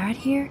that bad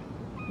here?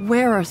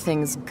 Where are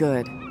things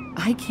good?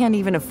 I can't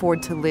even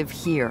afford to live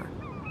here.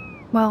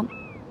 Well,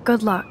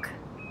 good luck.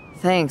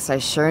 Thanks, I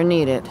sure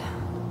need it.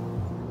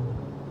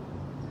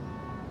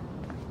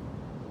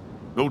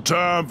 No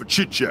time for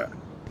chit-chat.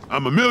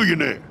 I'm a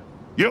millionaire.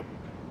 Yep.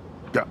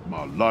 Got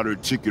my lottery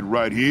ticket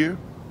right here.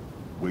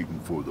 Waiting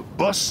for the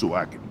bus so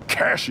I can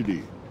cash it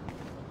in.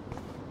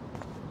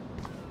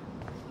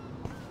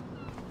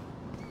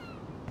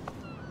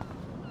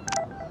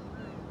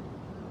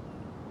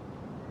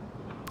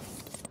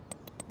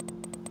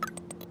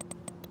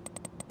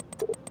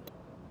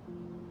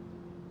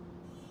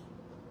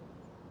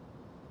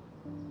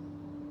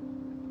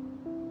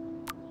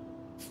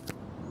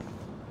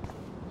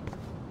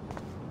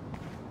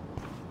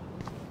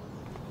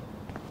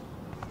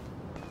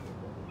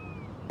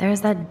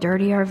 There's that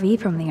dirty RV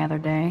from the other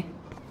day.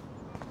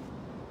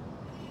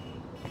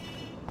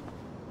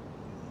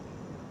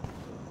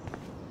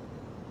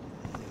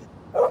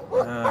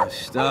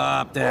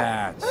 Stop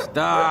that!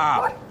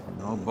 Stop!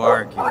 No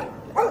barking.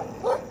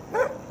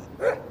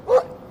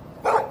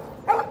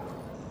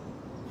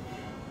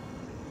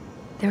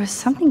 There was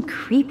something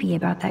creepy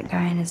about that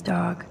guy and his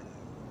dog.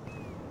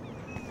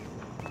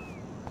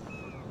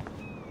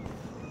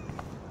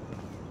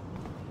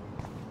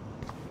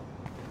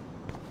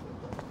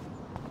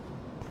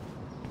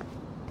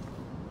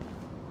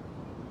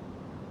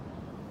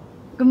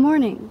 Good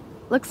morning.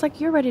 Looks like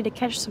you're ready to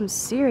catch some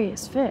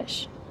serious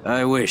fish.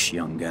 I wish,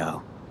 young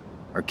gal.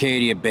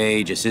 Arcadia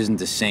Bay just isn't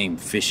the same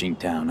fishing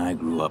town I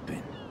grew up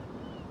in.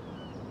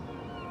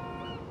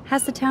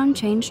 Has the town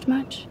changed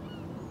much?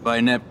 By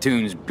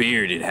Neptune's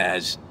beard, it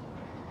has.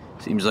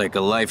 Seems like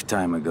a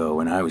lifetime ago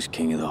when I was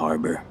king of the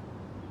harbor.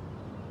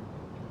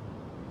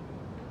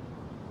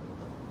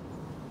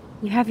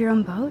 You have your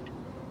own boat?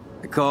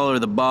 I call her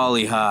the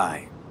Bali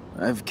High.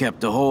 I've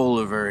kept a hold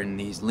of her in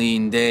these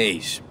lean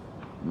days.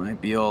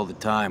 Might be all the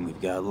time we've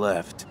got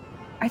left.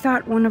 I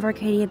thought one of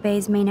Arcadia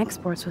Bay's main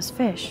exports was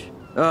fish.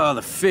 Oh,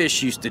 the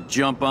fish used to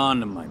jump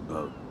onto my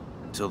boat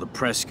until the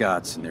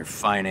Prescotts and their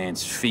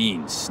finance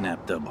fiends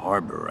snapped up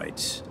harbor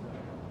rights.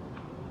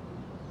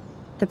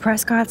 The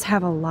Prescotts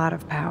have a lot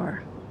of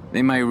power.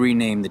 They might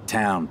rename the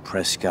town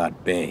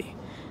Prescott Bay,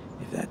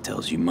 if that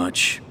tells you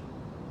much.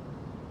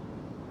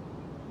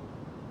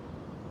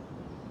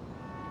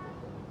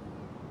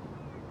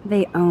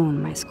 They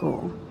own my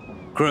school.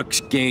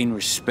 Crooks gain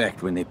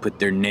respect when they put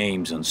their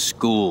names on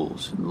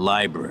schools and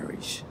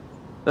libraries.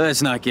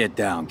 Let's not get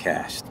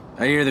downcast.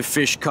 I hear the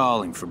fish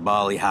calling for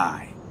Bali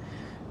High.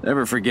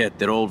 Never forget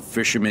that old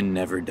fishermen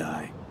never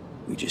die.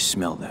 We just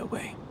smell that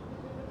way.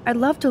 I'd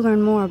love to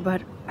learn more,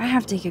 but I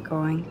have to get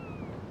going.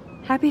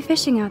 Happy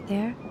fishing out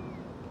there.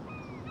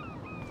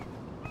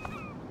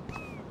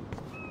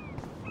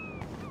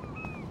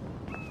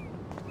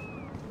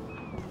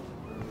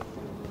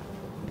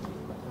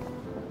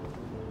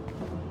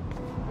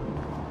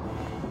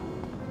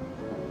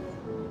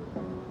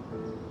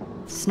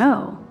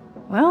 Snow.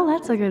 Well,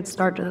 that's a good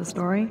start to the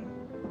story.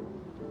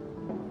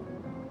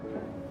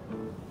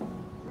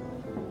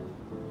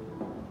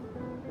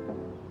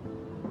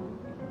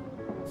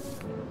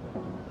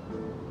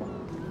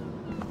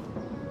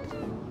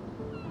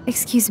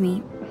 Excuse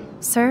me,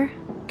 sir?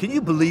 Can you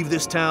believe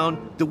this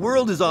town? The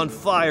world is on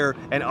fire,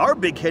 and our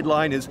big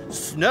headline is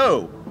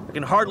snow. I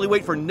can hardly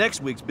wait for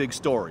next week's big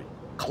story.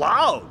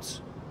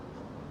 Clouds!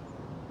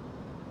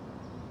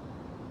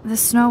 The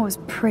snow was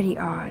pretty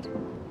odd.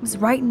 It was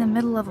right in the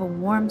middle of a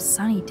warm,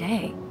 sunny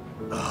day.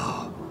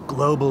 Oh,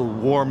 global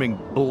warming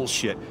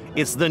bullshit.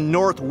 It's the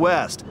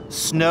Northwest.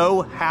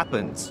 Snow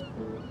happens.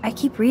 I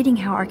keep reading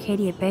how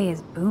Arcadia Bay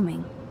is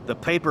booming. The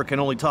paper can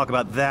only talk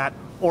about that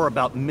or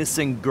about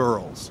missing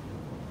girls.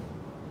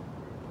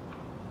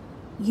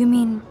 You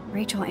mean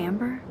Rachel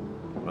Amber?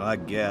 I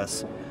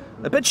guess.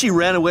 I bet she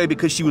ran away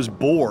because she was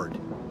bored.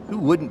 Who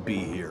wouldn't be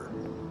here?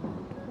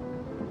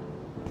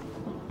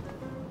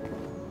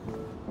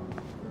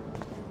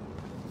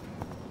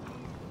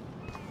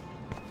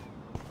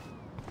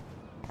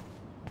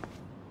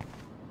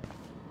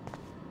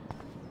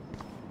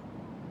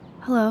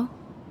 Hello.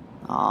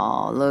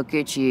 Oh, look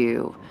at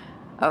you.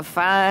 A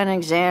fine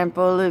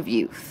example of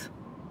youth.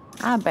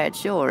 I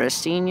bet you're a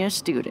senior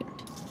student.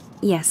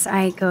 Yes,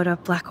 I go to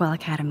Blackwell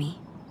Academy.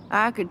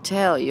 I could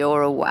tell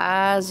you're a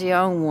wise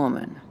young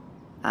woman.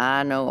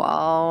 I know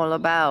all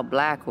about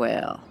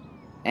Blackwell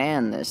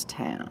and this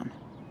town.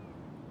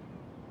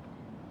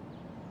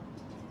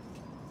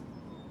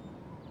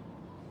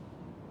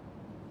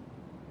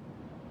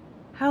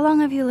 How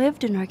long have you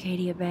lived in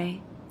Arcadia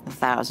Bay?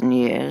 1,000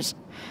 years.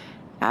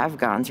 I've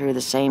gone through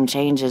the same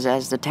changes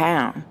as the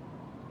town.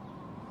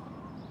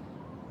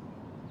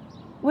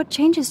 What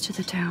changes to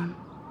the town?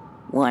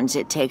 Ones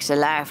it takes a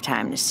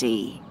lifetime to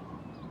see.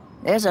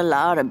 There's a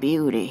lot of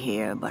beauty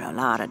here, but a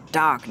lot of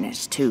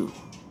darkness, too.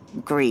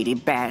 Greedy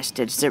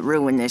bastards that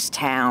ruin this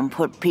town,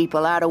 put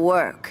people out of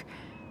work,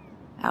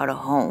 out of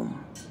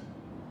home.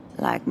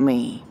 Like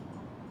me.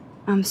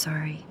 I'm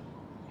sorry.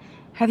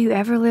 Have you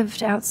ever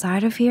lived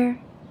outside of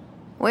here?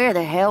 Where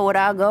the hell would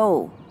I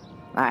go?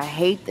 I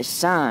hate the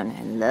sun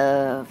and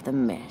love the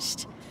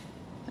mist.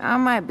 I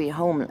might be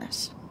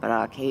homeless, but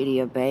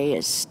Arcadia Bay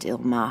is still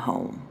my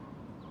home.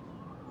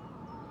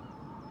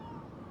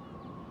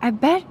 I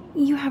bet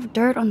you have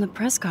dirt on the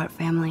Prescott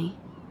family.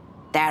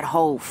 That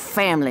whole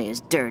family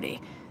is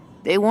dirty.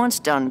 They once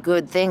done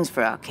good things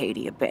for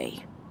Arcadia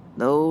Bay.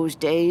 Those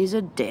days are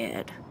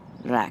dead,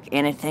 like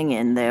anything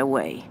in their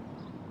way.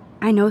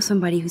 I know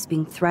somebody who's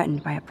being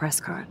threatened by a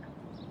Prescott.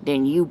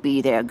 Then you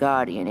be their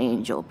guardian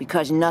angel,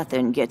 because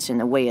nothing gets in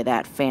the way of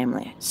that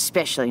family,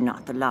 especially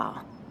not the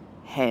law.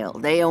 Hell,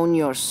 they own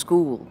your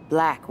school,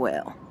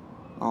 Blackwell.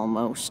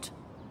 Almost.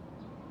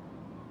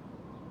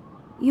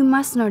 You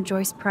must know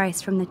Joyce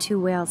Price from the Two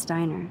Whales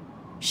Diner.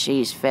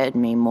 She's fed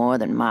me more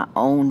than my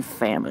own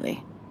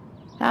family.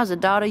 How's a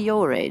daughter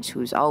your age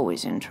who's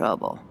always in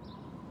trouble?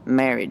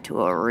 Married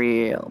to a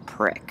real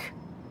prick.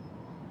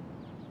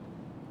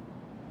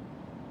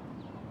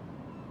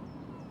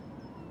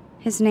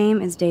 His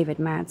name is David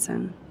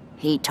Madsen.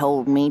 He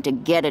told me to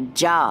get a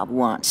job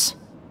once,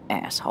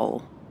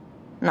 asshole.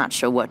 Not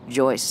sure what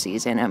Joyce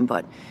sees in him,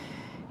 but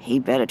he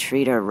better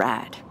treat her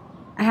right.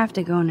 I have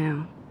to go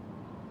now.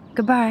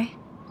 Goodbye.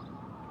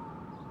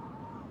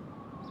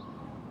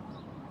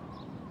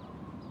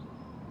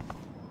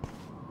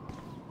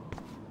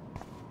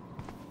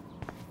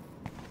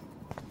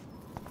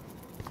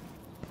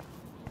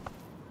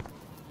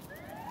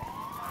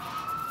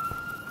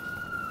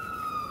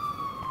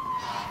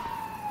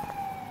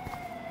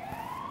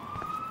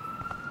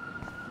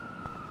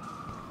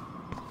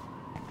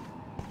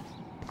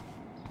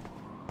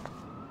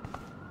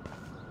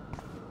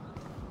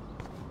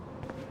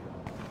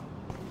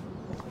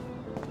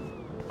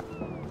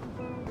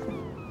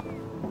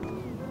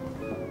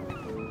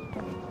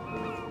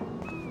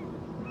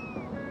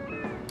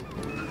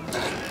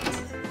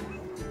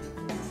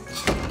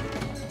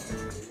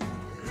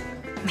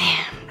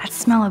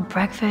 Smell of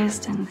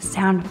breakfast and the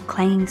sound of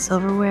clanging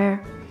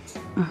silverware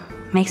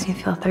makes me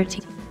feel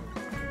 13.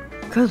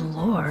 Good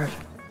lord,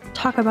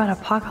 talk about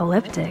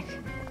apocalyptic.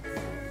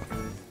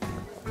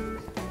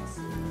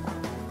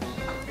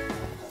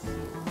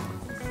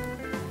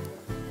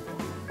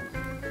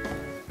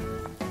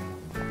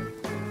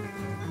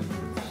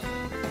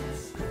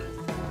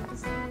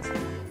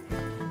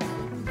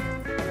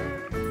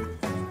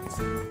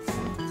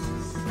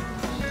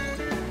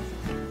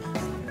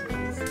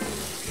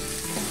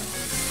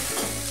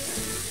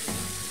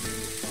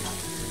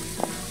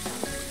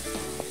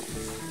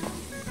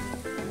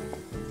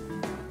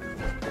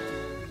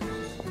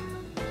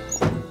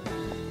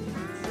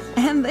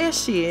 And there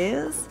she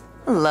is.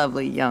 A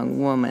lovely young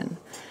woman.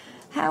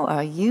 How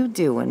are you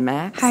doing,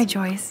 Max? Hi,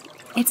 Joyce.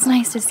 It's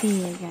nice to see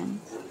you again.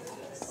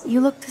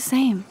 You look the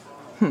same.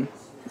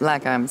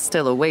 Like I'm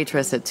still a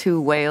waitress at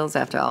Two Whales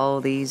after all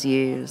these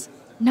years.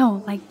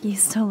 No, like you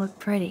still look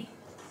pretty.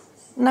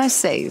 Nice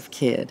save,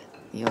 kid.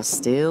 You're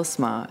still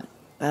smart.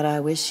 But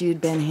I wish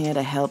you'd been here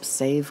to help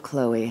save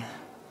Chloe.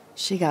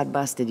 She got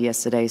busted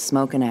yesterday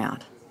smoking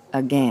out.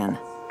 Again.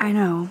 I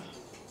know.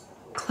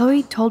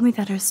 Chloe told me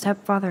that her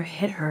stepfather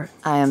hit her.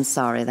 I am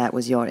sorry that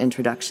was your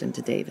introduction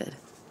to David.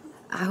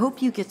 I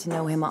hope you get to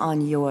know him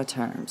on your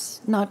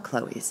terms, not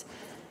Chloe's.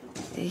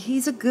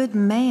 He's a good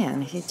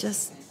man. He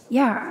just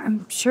Yeah,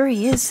 I'm sure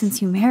he is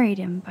since you married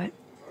him, but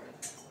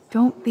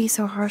don't be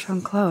so harsh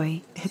on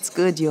Chloe. It's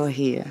good you're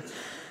here.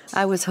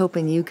 I was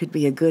hoping you could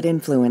be a good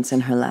influence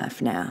in her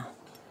life now.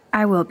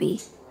 I will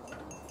be.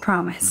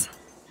 Promise.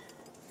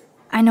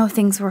 I know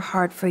things were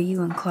hard for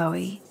you and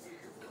Chloe.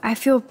 I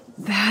feel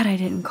bad I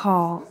didn't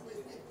call.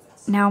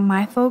 Now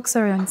my folks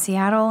are in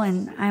Seattle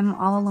and I'm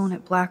all alone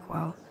at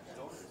Blackwell.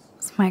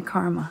 It's my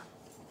karma.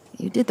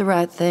 You did the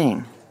right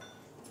thing.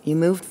 You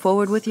moved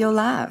forward with your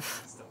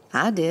life.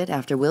 I did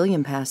after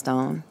William passed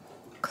on.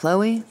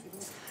 Chloe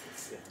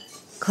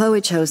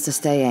chose to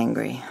stay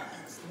angry.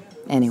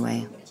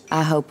 Anyway,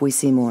 I hope we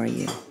see more of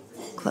you.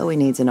 Chloe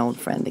needs an old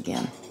friend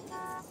again.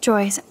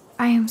 Joyce,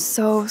 I am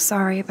so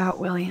sorry about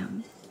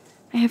William.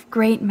 I have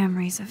great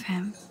memories of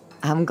him.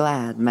 I'm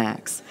glad,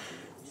 Max.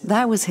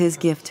 That was his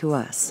gift to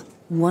us.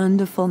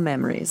 Wonderful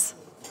memories.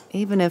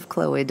 Even if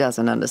Chloe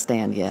doesn't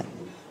understand yet.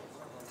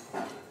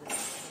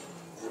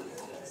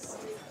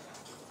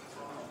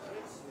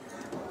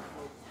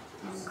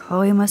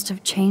 Chloe must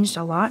have changed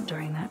a lot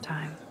during that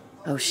time.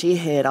 Oh, she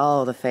hit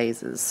all the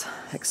phases.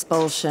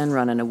 Expulsion,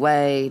 running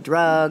away,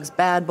 drugs,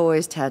 bad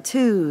boys,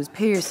 tattoos,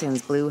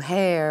 piercings, blue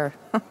hair.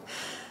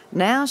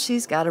 Now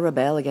she's got to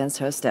rebel against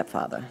her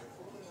stepfather.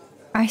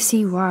 I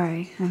see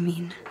why. I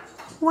mean...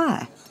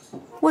 Why?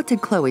 What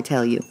did Chloe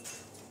tell you?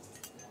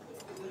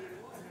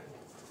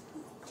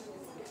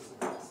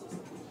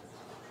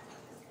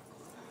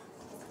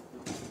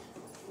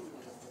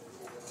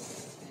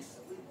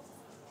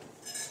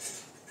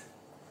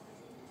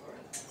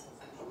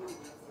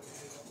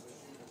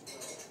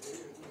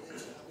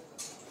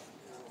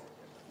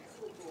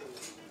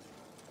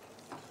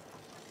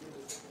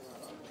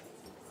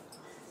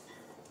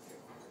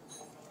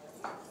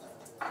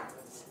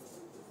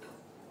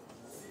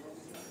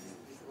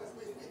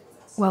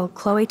 Well,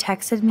 Chloe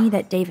texted me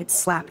that David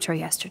slapped her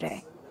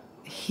yesterday.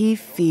 He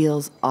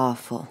feels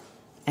awful,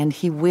 and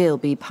he will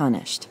be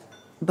punished.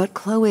 But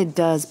Chloe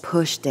does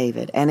push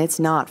David, and it's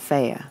not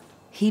fair.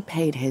 He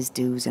paid his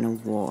dues in a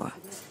war.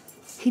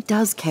 He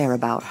does care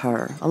about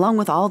her, along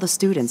with all the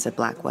students at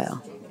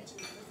Blackwell.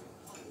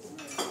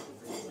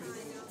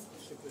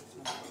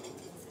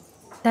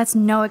 That's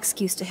no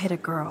excuse to hit a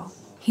girl.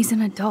 He's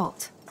an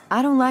adult.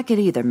 I don't like it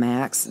either,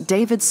 Max.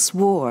 David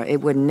swore it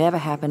would never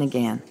happen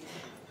again.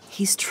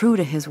 He's true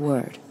to his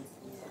word.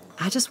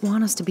 I just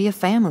want us to be a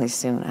family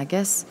soon. I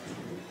guess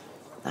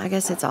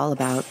it's all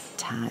about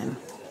time.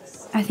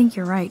 I think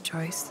you're right,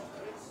 Joyce.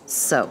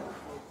 So,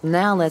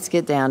 now let's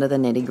get down to the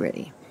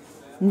nitty-gritty.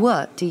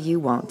 What do you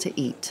want to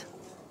eat?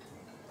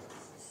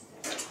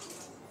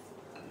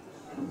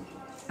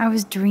 I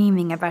was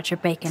dreaming about your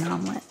bacon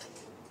omelet.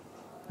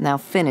 Now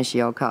finish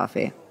your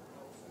coffee.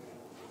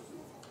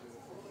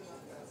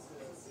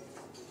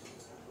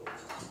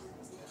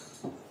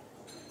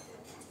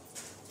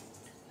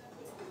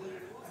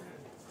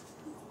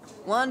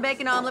 One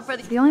bacon omelet for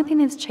the... The only thing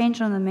that's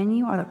changed on the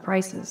menu are the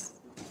prices.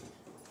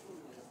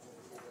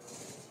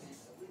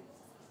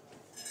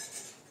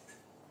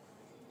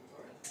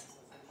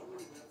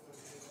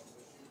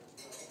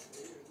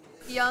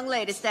 Young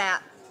lady,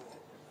 stat.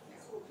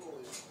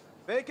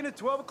 Bacon at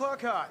 12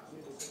 o'clock hot.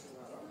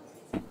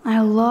 I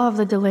love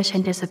the delish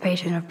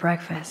anticipation of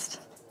breakfast.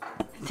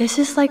 This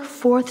is like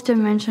fourth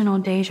dimensional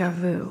deja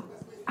vu.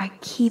 I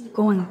keep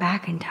going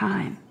back in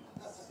time.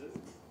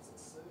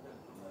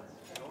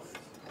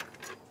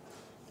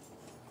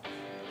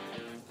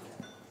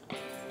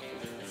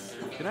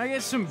 Can I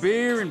get some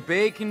beer and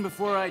bacon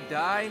before I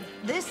die?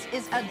 This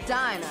is a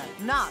diner,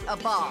 not a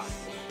bar.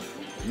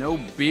 No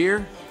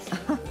beer?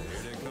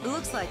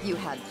 Looks like you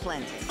had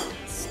plenty.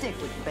 Stick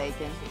with the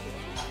bacon.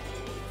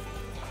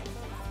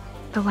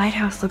 The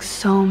lighthouse looks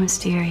so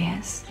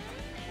mysterious.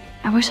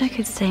 I wish I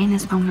could stay in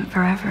this moment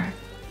forever.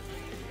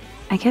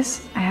 I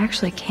guess I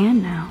actually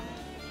can now.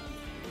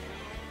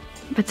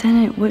 But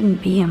then it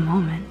wouldn't be a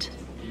moment.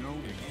 No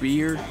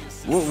beer?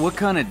 What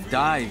kind of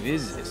dive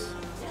is this?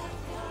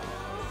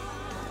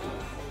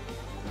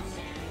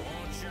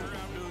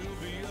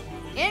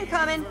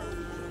 Incoming!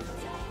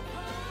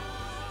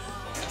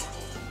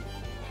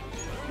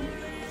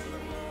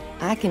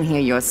 I can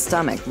hear your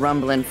stomach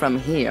rumbling from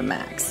here,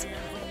 Max.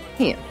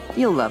 Here,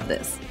 you'll love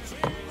this.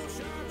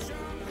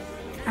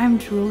 I'm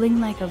drooling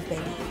like a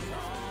baby.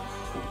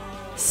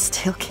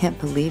 Still can't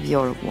believe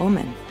you're a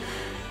woman.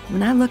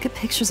 When I look at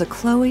pictures of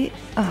Chloe,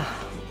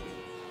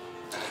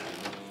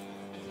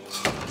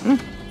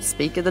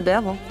 speak of the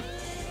devil.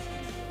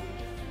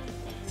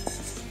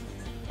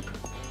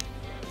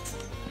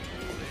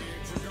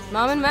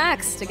 Mom and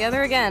Max,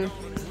 together again.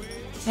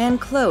 And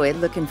Chloe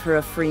looking for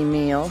a free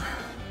meal.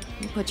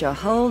 You put your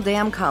whole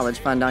damn college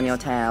fund on your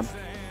tab.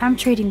 I'm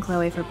treating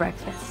Chloe for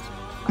breakfast.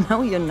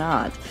 No, you're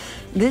not.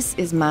 This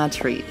is my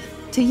treat.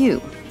 To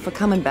you, for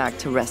coming back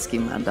to rescue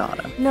my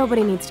daughter.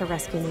 Nobody needs to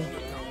rescue me.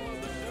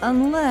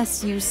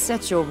 Unless you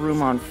set your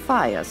room on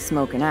fire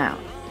smoking out.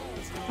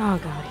 Oh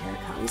god, here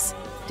it comes.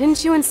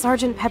 Didn't you and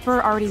Sergeant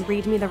Pepper already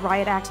read me the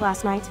riot act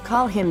last night?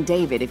 Call him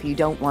David if you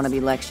don't want to be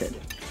lectured.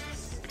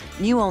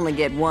 You only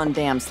get one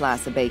damn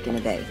slice of bacon a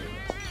day.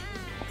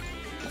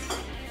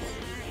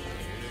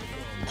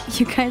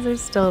 You guys are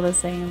still the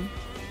same.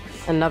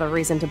 Another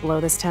reason to blow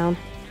this town.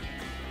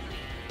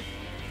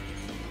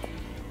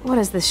 What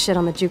is this shit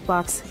on the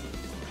jukebox?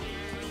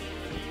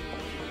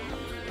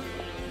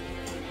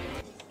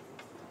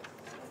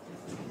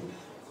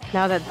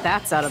 Now that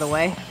that's out of the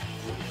way,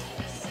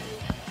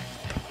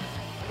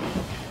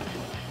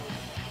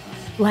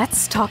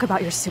 let's talk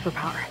about your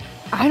superpower.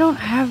 I don't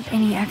have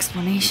any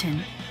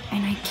explanation,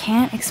 and I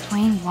can't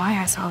explain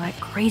why I saw that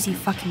crazy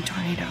fucking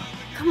tornado.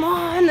 Come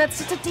on, that's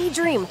just a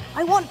daydream.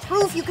 I want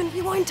proof you can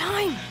rewind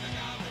time.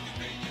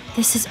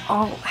 This is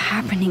all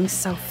happening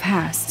so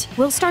fast.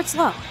 We'll start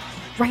slow.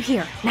 Right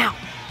here, now.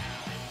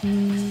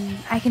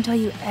 I can tell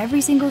you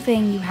every single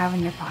thing you have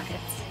in your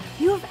pockets.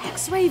 You have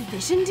X-ray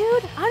vision,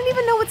 dude? I don't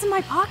even know what's in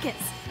my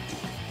pockets.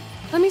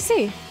 Let me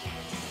see.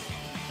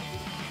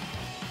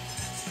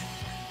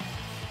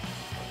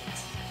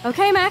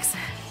 Okay, Max.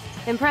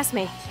 Impress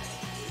me.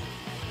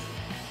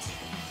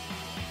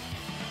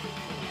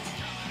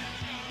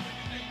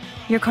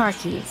 Your car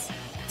keys.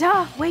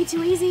 Duh, way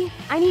too easy.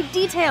 I need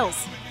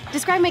details.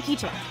 Describe my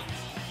keychain.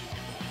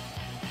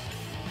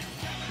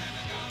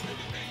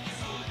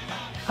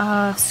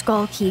 A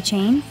skull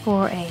keychain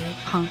for a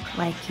punk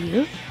like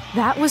you.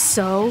 That was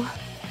so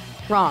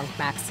wrong,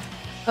 Max.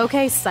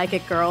 Okay,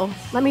 psychic girl.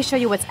 Let me show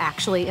you what's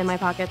actually in my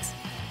pockets.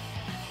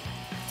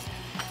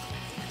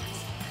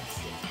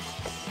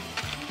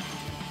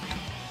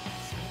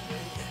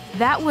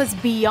 That was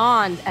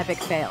beyond epic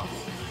fail.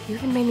 You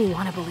even made me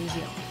want to believe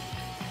you.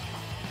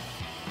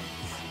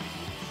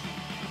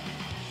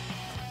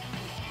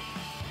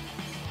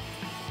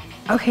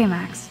 Okay,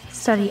 Max.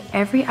 Study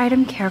every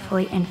item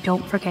carefully and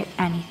don't forget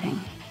anything.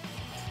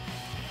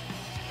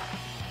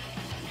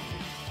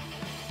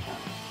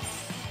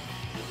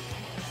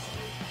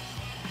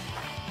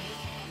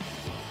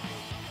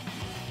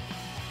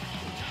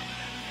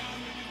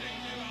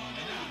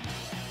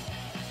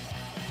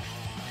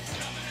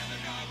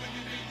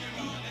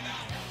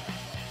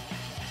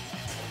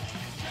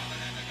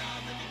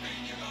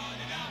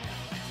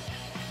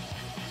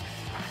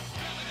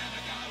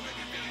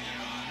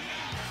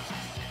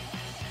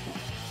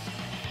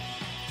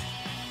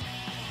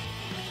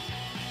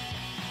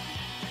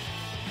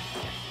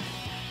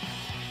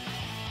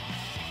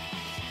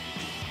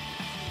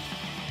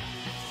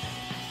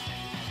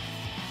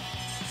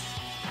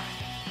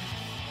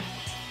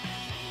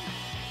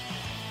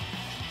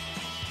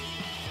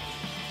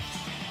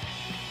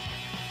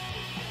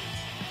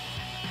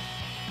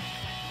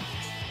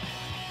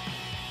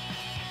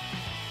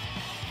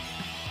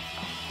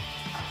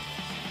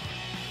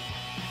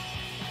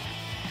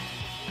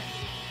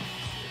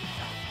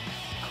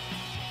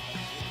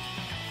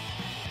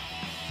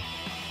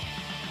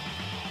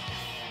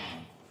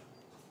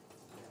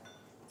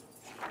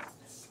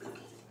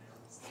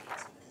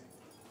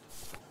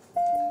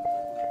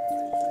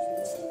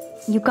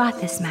 You got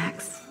this,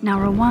 Max. Now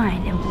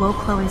rewind and blow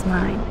Chloe's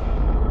mind.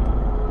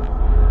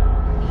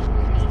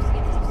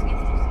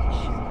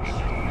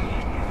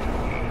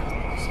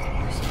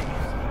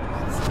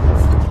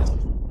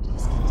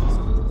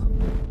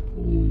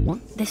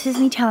 This is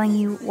me telling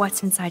you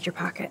what's inside your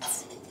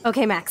pockets.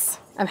 Okay, Max.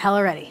 I'm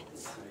hella ready.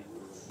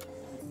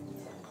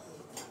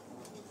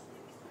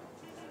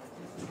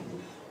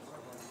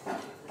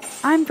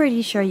 I'm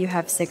pretty sure you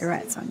have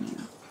cigarettes on you.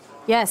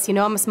 Yes, you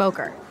know I'm a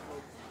smoker.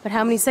 But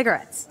how many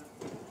cigarettes?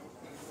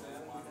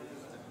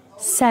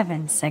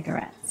 7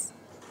 cigarettes.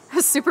 A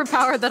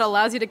superpower that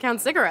allows you to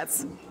count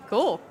cigarettes.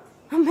 Cool.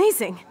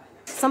 Amazing.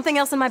 Something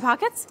else in my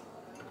pockets?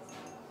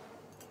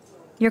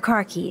 Your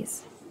car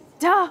keys.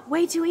 Duh,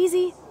 way too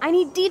easy. I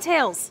need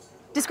details.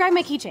 Describe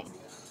my keychain.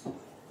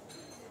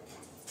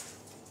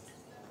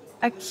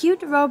 A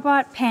cute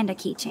robot panda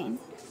keychain.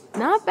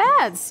 Not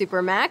bad,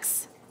 Super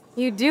Max.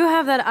 You do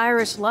have that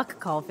Irish luck,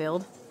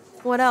 Caulfield.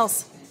 What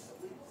else?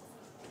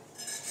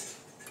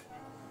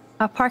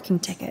 A parking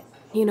ticket.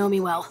 You know me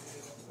well.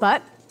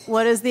 But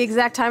what is the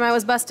exact time I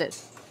was busted?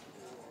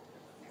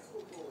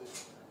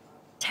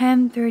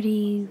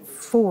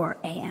 10:34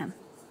 a.m.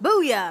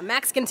 Booyah!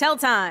 Max can tell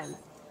time.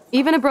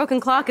 Even a broken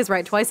clock is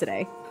right twice a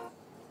day.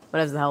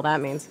 Whatever the hell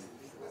that means.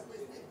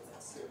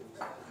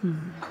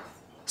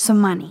 Some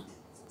money.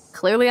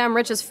 Clearly I'm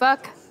rich as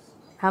fuck.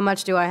 How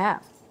much do I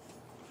have?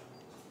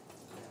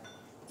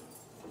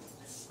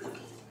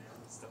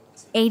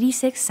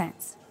 86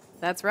 cents.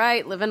 That's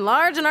right, living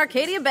large in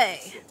Arcadia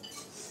Bay.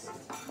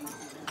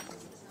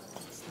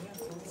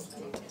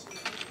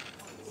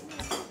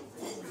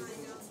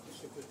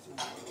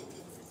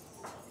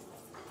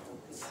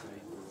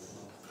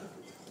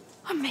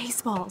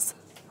 Amazeballs.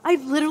 I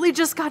literally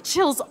just got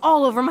chills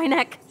all over my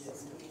neck.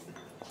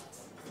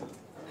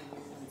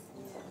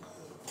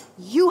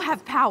 You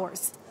have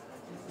powers.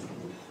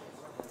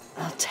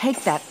 I'll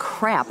take that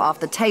crap off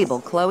the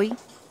table, Chloe.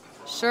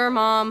 Sure,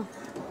 Mom.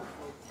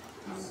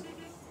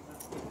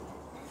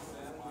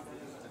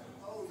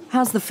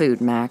 How's the food,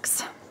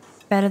 Max?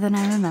 Better than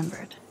I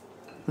remembered.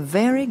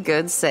 Very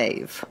good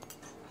save.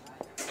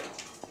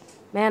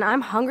 Man,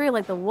 I'm hungry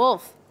like the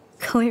wolf.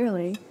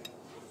 Clearly.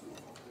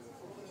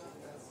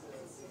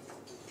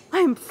 I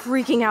I'm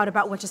freaking out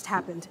about what just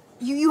happened.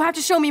 You have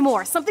to show me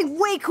more, something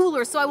way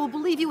cooler, so I will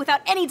believe you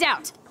without any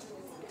doubt.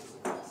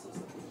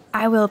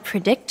 I will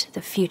predict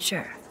the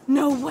future.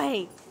 No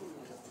way.